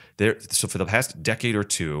 2. So for the past decade or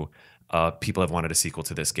two, people have wanted a sequel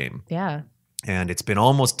to this game. Yeah. And it's been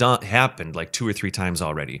happened like 2 or 3 times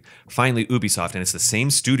already. Finally, Ubisoft, and it's the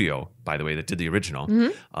same studio, by the way, that did the original.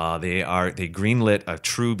 Mm-hmm. They greenlit a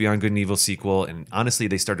true Beyond Good and Evil sequel, and honestly,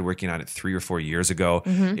 they started working on it 3 or 4 years ago.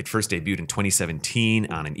 Mm-hmm. It first debuted in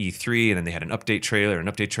 2017 on an E3, and then they had an update trailer, and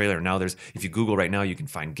now if you Google right now, you can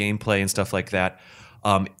find gameplay and stuff like that.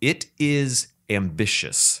 It is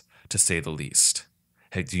ambitious, to say the least.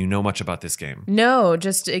 Hey, do you know much about this game? No,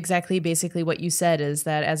 just basically what you said is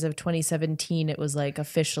that as of 2017, it was like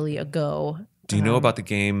officially a go. Do you know about the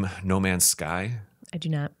game No Man's Sky? I do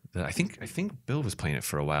not. I think Bill was playing it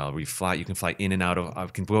for a while. You can fly in and out of,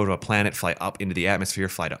 you can go to a planet, fly up into the atmosphere,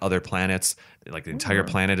 fly to other planets. Like the entire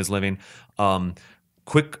planet is living.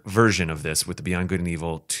 Quick version of this with the Beyond Good and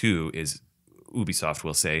Evil 2 is Ubisoft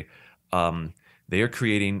will say they are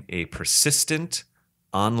creating a persistent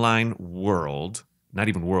online world. Not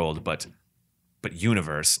even world, but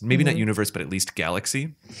universe. Maybe not universe, but at least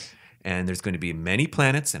galaxy. and there's going to be many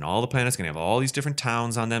planets, and all the planets are going to have all these different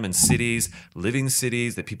towns on them and cities, living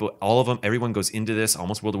cities that people, all of them, everyone goes into this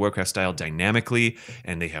almost World of Warcraft style dynamically,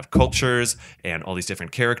 and they have cultures and all these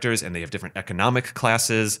different characters, and they have different economic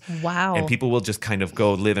classes. Wow. And people will just kind of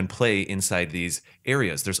go live and play inside these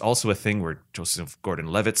areas. There's also a thing where Joseph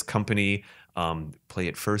Gordon-Levitt's company, Play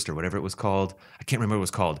It First or whatever it was called. I can't remember what it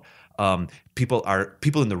was called. People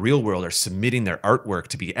in the real world are submitting their artwork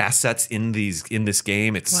to be assets in this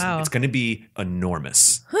game. It's going to be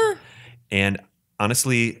enormous. And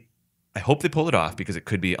honestly, I hope they pull it off because it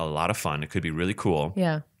could be a lot of fun. It could be really cool.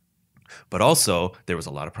 Yeah. But also, there was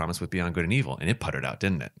a lot of promise with Beyond Good and Evil, and it puttered out,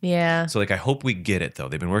 didn't it? Yeah. So I hope we get it though.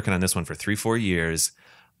 They've been working on this one for 3-4 years.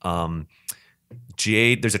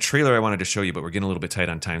 Jade, there's a trailer I wanted to show you, but we're getting a little bit tight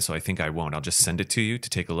on time, so I think I won't. I'll just send it to you to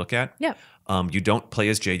take a look at. Yeah. You don't play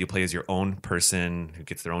as Jade; you play as your own person who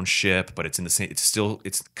gets their own ship, but it's in the same.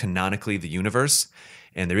 It's canonically the universe.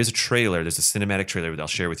 And there is a trailer. There's a cinematic trailer that I'll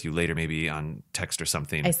share with you later, maybe on text or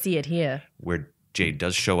something. I see it here. Where Jade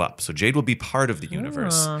does show up, so Jade will be part of the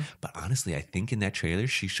universe. But honestly, I think in that trailer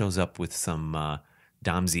she shows up with some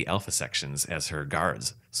Domsy Alpha sections as her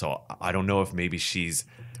guards. So I don't know if maybe she's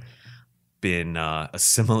been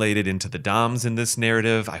assimilated into the Doms in this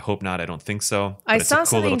narrative. I hope not. I don't think so. But I it's saw a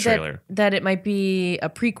cool little something trailer. that it might be a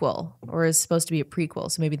prequel or is supposed to be a prequel.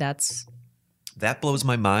 So maybe That blows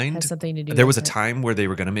my mind. has something to do There with was a it. time where they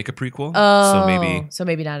were going to make a prequel. Oh, so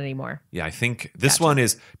maybe not anymore. Yeah, I think this one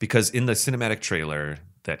is because in the cinematic trailer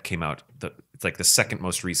that came out, it's like the second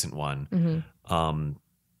most recent one.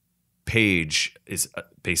 Paige is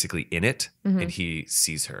basically in it, and he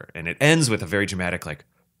sees her, and it ends with a very dramatic, like,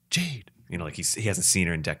 Jade. You know, like he hasn't seen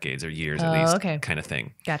her in decades or years at least, kind of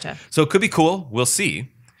thing. Gotcha. So it could be cool. We'll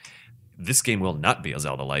see. This game will not be a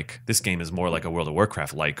Zelda-like. This game is more like a World of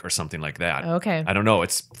Warcraft-like or something like that. Okay. I don't know.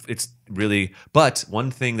 It's really... But one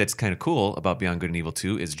thing that's kind of cool about Beyond Good and Evil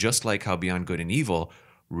 2 is just like how Beyond Good and Evil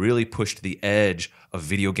really pushed the edge of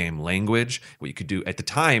video game language, what you could do at the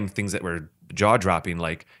time, things that were jaw-dropping,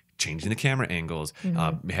 like changing the camera angles,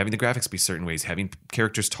 having the graphics be certain ways, having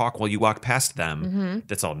characters talk while you walk past them.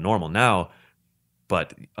 That's all normal now.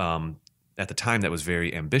 But at the time, that was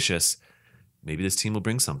very ambitious. Maybe this team will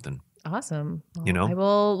bring something. Awesome. Well, You know? I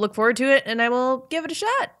will look forward to it and I will give it a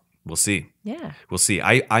shot. We'll see. Yeah. We'll see.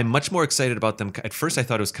 I'm much more excited about them. At first, I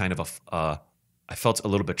thought it was kind of I felt a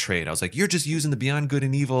little betrayed. I was like, you're just using the Beyond Good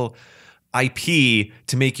and Evil IP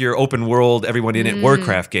to make your open world, everyone in it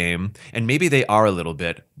Warcraft game. And maybe they are a little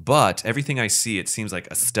bit, but everything I see, it seems like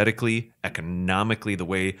aesthetically, economically, the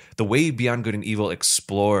way Beyond Good and Evil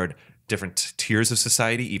explored different tiers of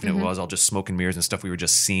society, even if it was all just smoke and mirrors and stuff we were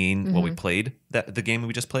just seeing while we played the game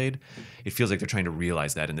we just played. It feels like they're trying to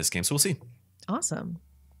realize that in this game. So we'll see. Awesome.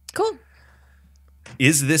 Cool.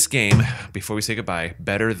 Is this game, before we say goodbye,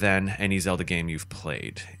 better than any Zelda game you've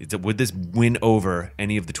played? Would this win over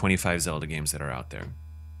any of the 25 Zelda games that are out there?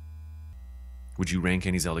 Would you rank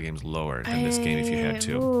any Zelda games lower than this game if you had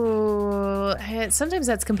to? Sometimes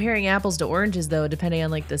that's comparing apples to oranges, though, depending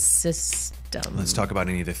on like the system. Let's talk about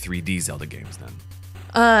any of the 3D Zelda games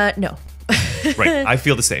then. No. Right. I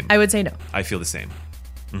feel the same. I would say no. I feel the same.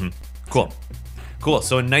 Cool. Cool.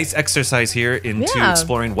 So a nice exercise here into Yeah.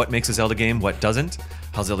 exploring what makes a Zelda game, what doesn't,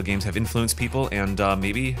 how Zelda games have influenced people, and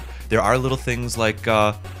maybe there are little things like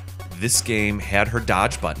this game had her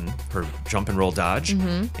dodge button, her jump and roll dodge,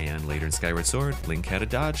 and later in Skyward Sword, Link had a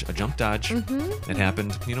jump dodge. It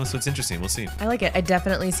happened, so it's interesting. We'll see. I like it. I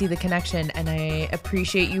definitely see the connection, and I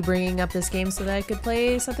appreciate you bringing up this game so that I could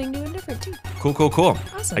play something new and different too. Cool.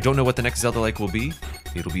 Awesome. I don't know what the next Zelda-like will be.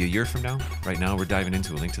 It'll be a year from now. Right now, we're diving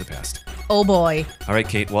into A Link to the Past. Oh boy. All right,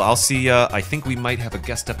 Kate. Well, I'll see. I think we might have a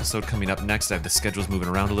guest episode coming up next. I have the schedules moving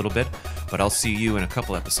around a little bit, but I'll see you in a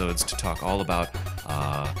couple episodes to talk all about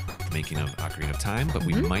the making of Ocarina of Time. But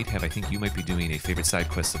we might have. I think you might be doing a favorite side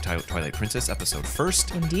quest of Twilight Princess episode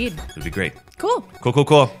first. Indeed. It'll be great. Cool.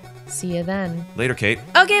 Cool. See you then. Later, Kate.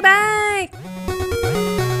 Okay, bye.